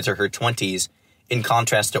 papers in his or her 20s, in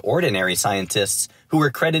contrast to ordinary scientists who were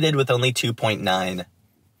credited with only 2.9.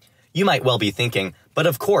 You might well be thinking, but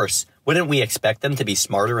of course, wouldn't we expect them to be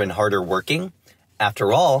smarter and harder working?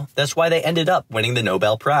 After all, that's why they ended up winning the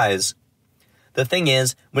Nobel Prize. The thing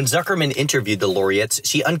is, when Zuckerman interviewed the laureates,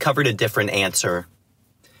 she uncovered a different answer.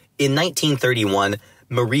 In 1931,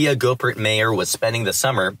 Maria Goeppert-Mayer was spending the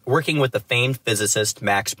summer working with the famed physicist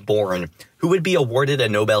Max Born, who would be awarded a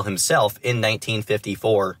Nobel himself in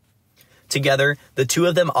 1954. Together, the two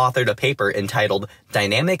of them authored a paper entitled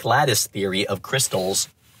Dynamic Lattice Theory of Crystals.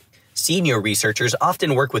 Senior researchers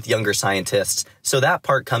often work with younger scientists, so that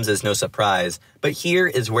part comes as no surprise, but here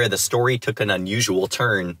is where the story took an unusual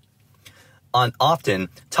turn. Often,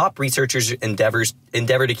 top researchers endeavor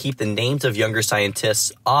to keep the names of younger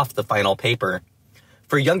scientists off the final paper.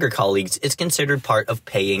 For younger colleagues, it's considered part of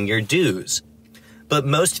paying your dues. But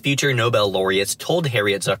most future Nobel laureates told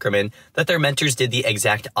Harriet Zuckerman that their mentors did the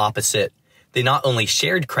exact opposite. They not only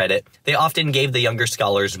shared credit, they often gave the younger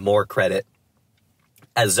scholars more credit.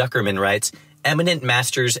 As Zuckerman writes, eminent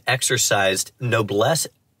masters exercised noblesse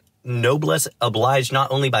obliged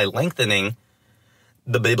not only by lengthening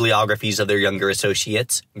the bibliographies of their younger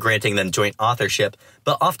associates, granting them joint authorship,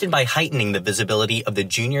 but often by heightening the visibility of the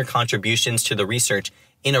junior contributions to the research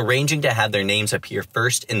in arranging to have their names appear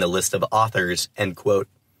first in the list of authors, end quote.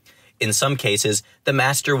 In some cases, the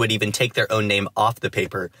master would even take their own name off the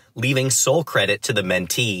paper, leaving sole credit to the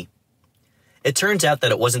mentee. It turns out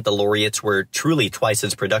that it wasn't the laureates were truly twice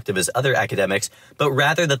as productive as other academics, but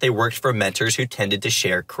rather that they worked for mentors who tended to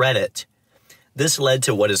share credit. This led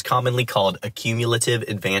to what is commonly called a cumulative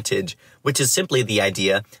advantage, which is simply the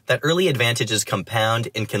idea that early advantages compound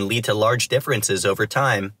and can lead to large differences over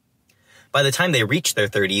time. By the time they reached their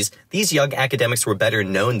 30s, these young academics were better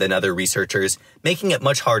known than other researchers, making it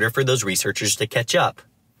much harder for those researchers to catch up.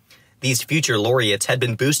 These future laureates had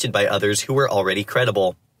been boosted by others who were already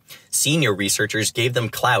credible. Senior researchers gave them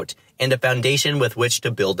clout and a foundation with which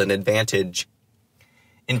to build an advantage.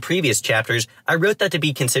 In previous chapters, I wrote that to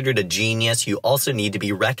be considered a genius, you also need to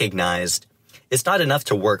be recognized. It's not enough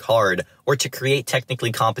to work hard or to create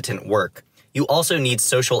technically competent work. You also need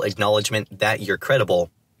social acknowledgement that you're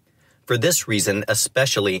credible. For this reason,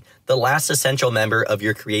 especially, the last essential member of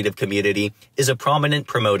your creative community is a prominent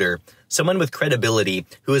promoter, someone with credibility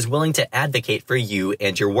who is willing to advocate for you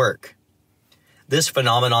and your work. This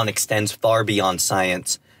phenomenon extends far beyond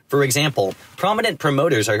science. For example, prominent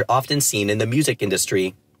promoters are often seen in the music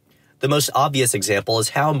industry. The most obvious example is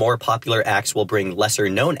how more popular acts will bring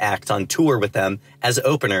lesser-known acts on tour with them as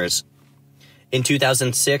openers. In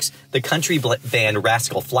 2006, the country band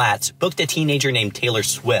Rascal Flatts booked a teenager named Taylor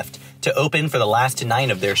Swift to open for the last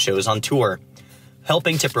 9 of their shows on tour,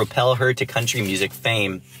 helping to propel her to country music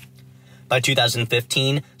fame. By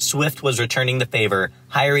 2015, Swift was returning the favor,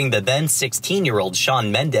 hiring the then 16-year-old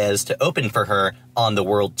Shawn Mendes to open for her on the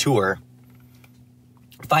world tour.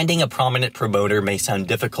 Finding a prominent promoter may sound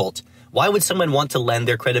difficult. Why would someone want to lend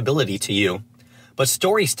their credibility to you? But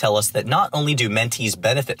stories tell us that not only do mentees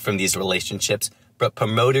benefit from these relationships, but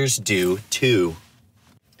promoters do too.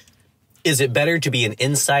 Is it better to be an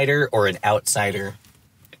insider or an outsider?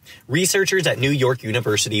 Researchers at New York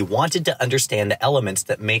University wanted to understand the elements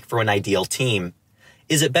that make for an ideal team.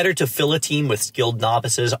 Is it better to fill a team with skilled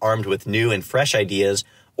novices armed with new and fresh ideas,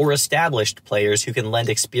 or established players who can lend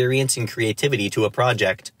experience and creativity to a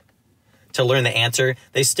project? To learn the answer,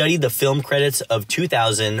 they studied the film credits of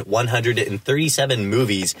 2,137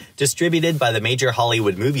 movies distributed by the major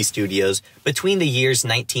Hollywood movie studios between the years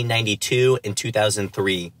 1992 and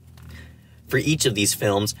 2003. For each of these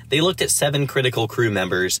films, they looked at 7 critical crew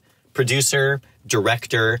members: producer,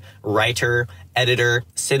 director, writer, editor,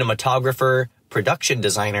 cinematographer, production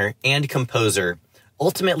designer, and composer,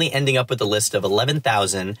 ultimately ending up with a list of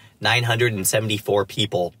 11,974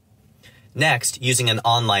 people. Next, using an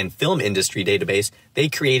online film industry database, they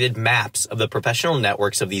created maps of the professional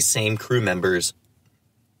networks of these same crew members.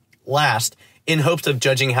 Last, in hopes of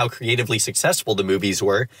judging how creatively successful the movies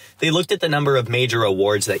were, they looked at the number of major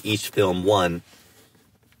awards that each film won.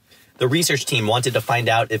 The research team wanted to find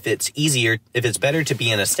out if it's better to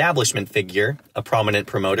be an establishment figure, a prominent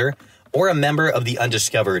promoter, or a member of the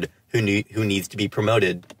undiscovered, who needs to be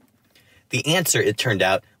promoted? The answer, it turned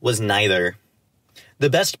out, was neither. The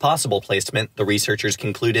best possible placement, the researchers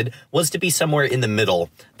concluded, was to be somewhere in the middle,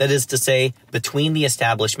 that is to say, between the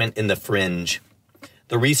establishment and the fringe.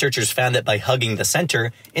 The researchers found that by hugging the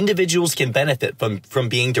center, individuals can benefit from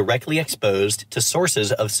being directly exposed to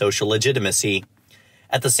sources of social legitimacy.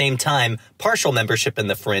 At the same time, partial membership in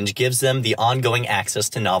the fringe gives them the ongoing access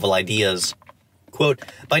to novel ideas. Quote,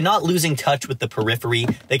 by not losing touch with the periphery,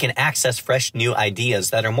 they can access fresh new ideas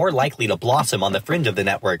that are more likely to blossom on the fringe of the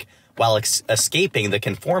network, while escaping the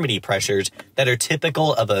conformity pressures that are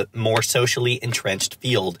typical of a more socially entrenched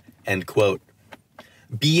field, end quote.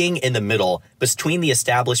 Being in the middle, between the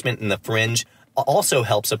establishment and the fringe, also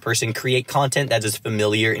helps a person create content that is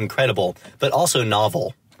familiar and credible, but also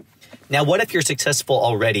novel. Now, what if you're successful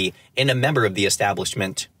already and a member of the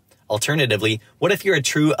establishment? Alternatively, what if you're a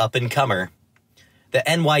true up-and-comer? The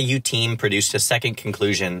NYU team produced a second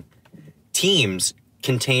conclusion. Teams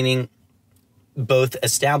containing both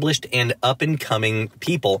established and up-and-coming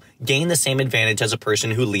people gain the same advantage as a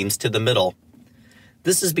person who leans to the middle.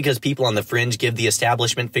 This is because people on the fringe give the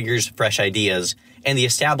establishment figures fresh ideas, and the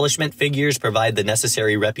establishment figures provide the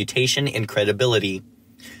necessary reputation and credibility.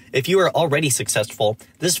 If you are already successful,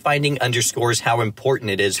 this finding underscores how important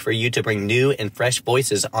it is for you to bring new and fresh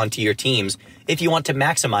voices onto your teams if you want to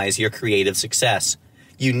maximize your creative success.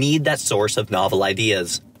 You need that source of novel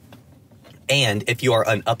ideas. And if you are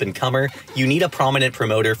an up-and-comer, you need a prominent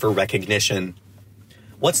promoter for recognition.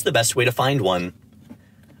 What's the best way to find one?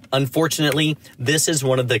 Unfortunately, this is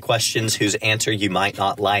one of the questions whose answer you might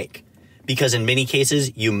not like, because in many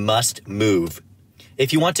cases, you must move.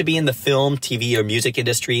 If you want to be in the film, TV, or music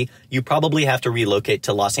industry, you probably have to relocate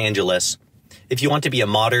to Los Angeles. If you want to be a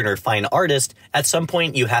modern or fine artist, at some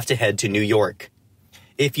point you have to head to New York.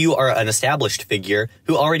 If you are an established figure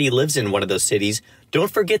who already lives in one of those cities,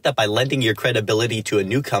 don't forget that by lending your credibility to a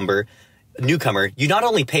newcomer, you not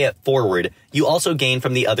only pay it forward, you also gain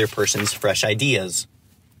from the other person's fresh ideas.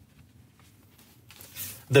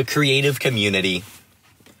 The creative community.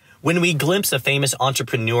 When we glimpse a famous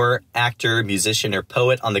entrepreneur, actor, musician, or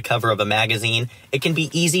poet on the cover of a magazine, it can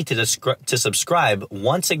be easy to subscribe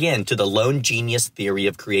once again to the lone genius theory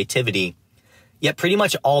of creativity. Yet pretty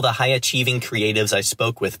much all the high-achieving creatives I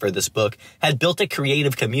spoke with for this book had built a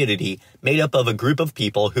creative community made up of a group of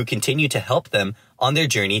people who continue to help them on their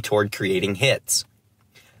journey toward creating hits.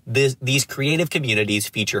 These creative communities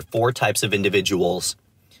feature 4 types of individuals.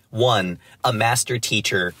 1. A master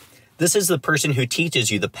teacher. This is the person who teaches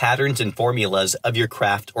you the patterns and formulas of your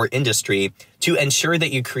craft or industry to ensure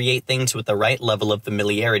that you create things with the right level of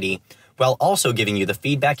familiarity, while also giving you the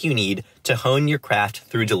feedback you need to hone your craft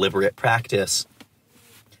through deliberate practice.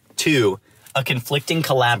 2. A conflicting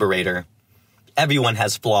collaborator. Everyone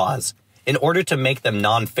has flaws. In order to make them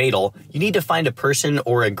non-fatal, you need to find a person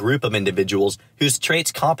or a group of individuals whose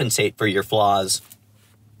traits compensate for your flaws.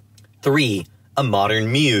 3. A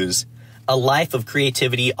modern muse. A life of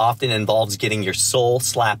creativity often involves getting your soul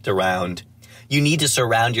slapped around. You need to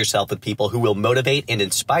surround yourself with people who will motivate and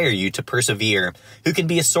inspire you to persevere, who can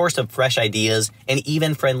be a source of fresh ideas and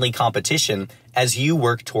even friendly competition as you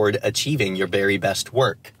work toward achieving your very best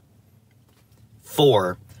work.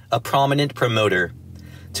 4. A prominent promoter.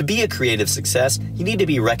 To be a creative success, you need to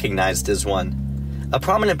be recognized as one. A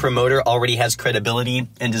prominent promoter already has credibility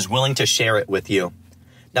and is willing to share it with you.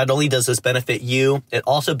 Not only does this benefit you, it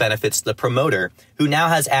also benefits the promoter, who now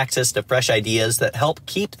has access to fresh ideas that help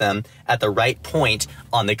keep them at the right point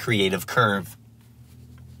on the creative curve.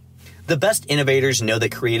 The best innovators know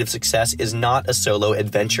that creative success is not a solo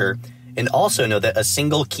adventure, and also know that a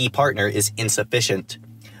single key partner is insufficient.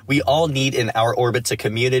 We all need in our orbits a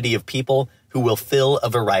community of people who will fill a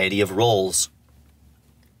variety of roles.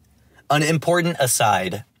 An important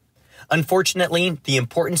aside. Unfortunately, the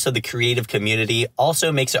importance of the creative community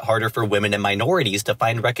also makes it harder for women and minorities to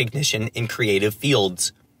find recognition in creative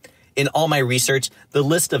fields. In all my research, the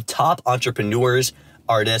list of top entrepreneurs,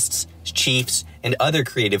 artists, chiefs, and other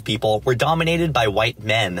creative people were dominated by white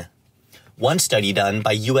men. One study done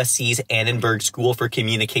by USC's Annenberg School for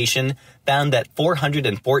Communication found that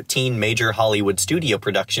 414 major Hollywood studio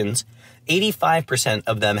productions, 85%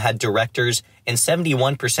 of them had directors and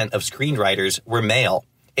 71% of screenwriters were male,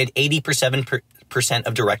 and 87%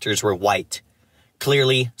 of directors were white.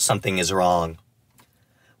 Clearly, something is wrong.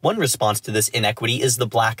 One response to this inequity is the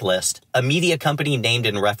Blacklist, a media company named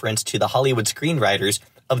in reference to the Hollywood screenwriters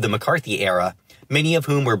of the McCarthy era, many of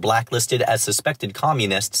whom were blacklisted as suspected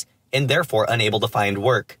communists and therefore unable to find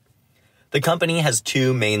work. The company has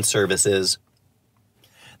 2 main services.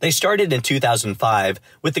 They started in 2005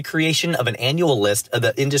 with the creation of an annual list of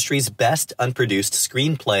the industry's best unproduced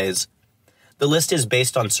screenplays. The list is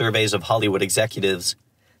based on surveys of Hollywood executives.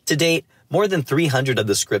 To date, more than 300 of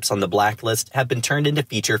the scripts on the blacklist have been turned into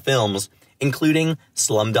feature films, including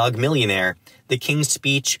Slumdog Millionaire, The King's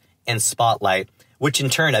Speech, and Spotlight, which in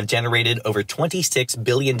turn have generated over $26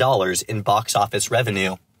 billion in box office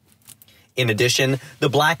revenue. In addition, the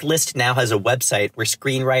blacklist now has a website where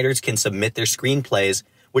screenwriters can submit their screenplays,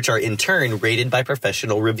 which are in turn rated by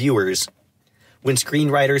professional reviewers. When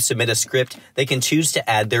screenwriters submit a script, they can choose to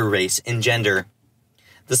add their race and gender.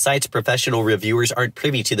 The site's professional reviewers aren't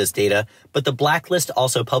privy to this data, but the blacklist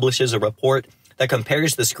also publishes a report that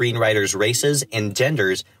compares the screenwriters' races and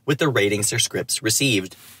genders with the ratings their scripts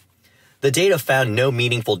received. The data found no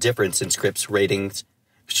meaningful difference in script ratings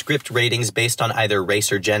based on either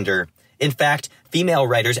race or gender. In fact, female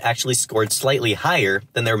writers actually scored slightly higher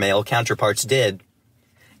than their male counterparts did.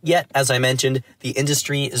 Yet, as I mentioned, the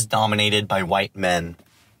industry is dominated by white men.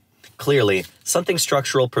 Clearly, something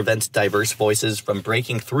structural prevents diverse voices from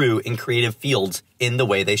breaking through in creative fields in the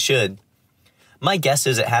way they should. My guess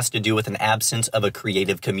is it has to do with an absence of a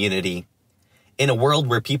creative community. In a world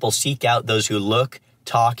where people seek out those who look,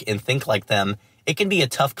 talk, and think like them, it can be a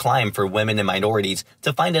tough climb for women and minorities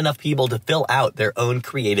to find enough people to fill out their own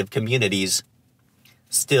creative communities.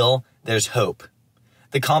 Still, there's hope.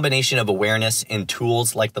 The combination of awareness and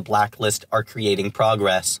tools like the blacklist are creating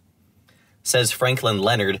progress. Says Franklin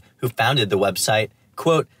Leonard, who founded the website,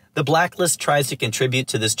 quote, "The blacklist tries to contribute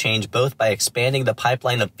to this change both by expanding the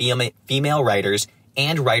pipeline of female writers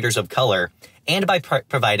and writers of color, and by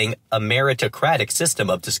providing a meritocratic system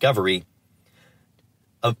of discovery."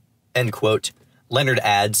 End quote. Leonard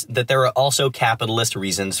adds that there are also capitalist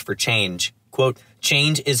reasons for change. Quote,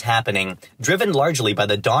 "Change is happening, driven largely by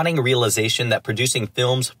the dawning realization that producing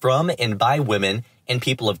films from and by women and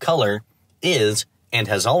people of color is, and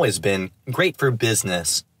has always been, great for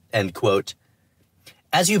business." End quote.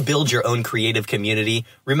 As you build your own creative community,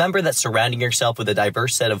 remember that surrounding yourself with a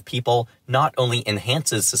diverse set of people not only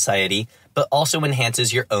enhances society, but also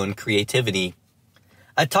enhances your own creativity.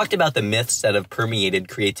 I talked about the myths that have permeated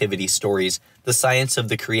creativity stories, the science of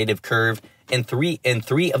the creative curve, and three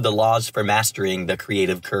of the laws for mastering the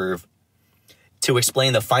creative curve. To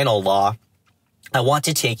explain the final law, I want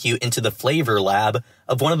to take you into the flavor lab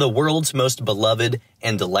of one of the world's most beloved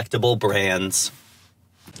and delectable brands.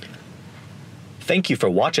 Thank you for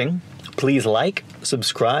watching. Please like,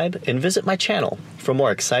 subscribe, and visit my channel for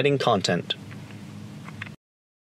more exciting content.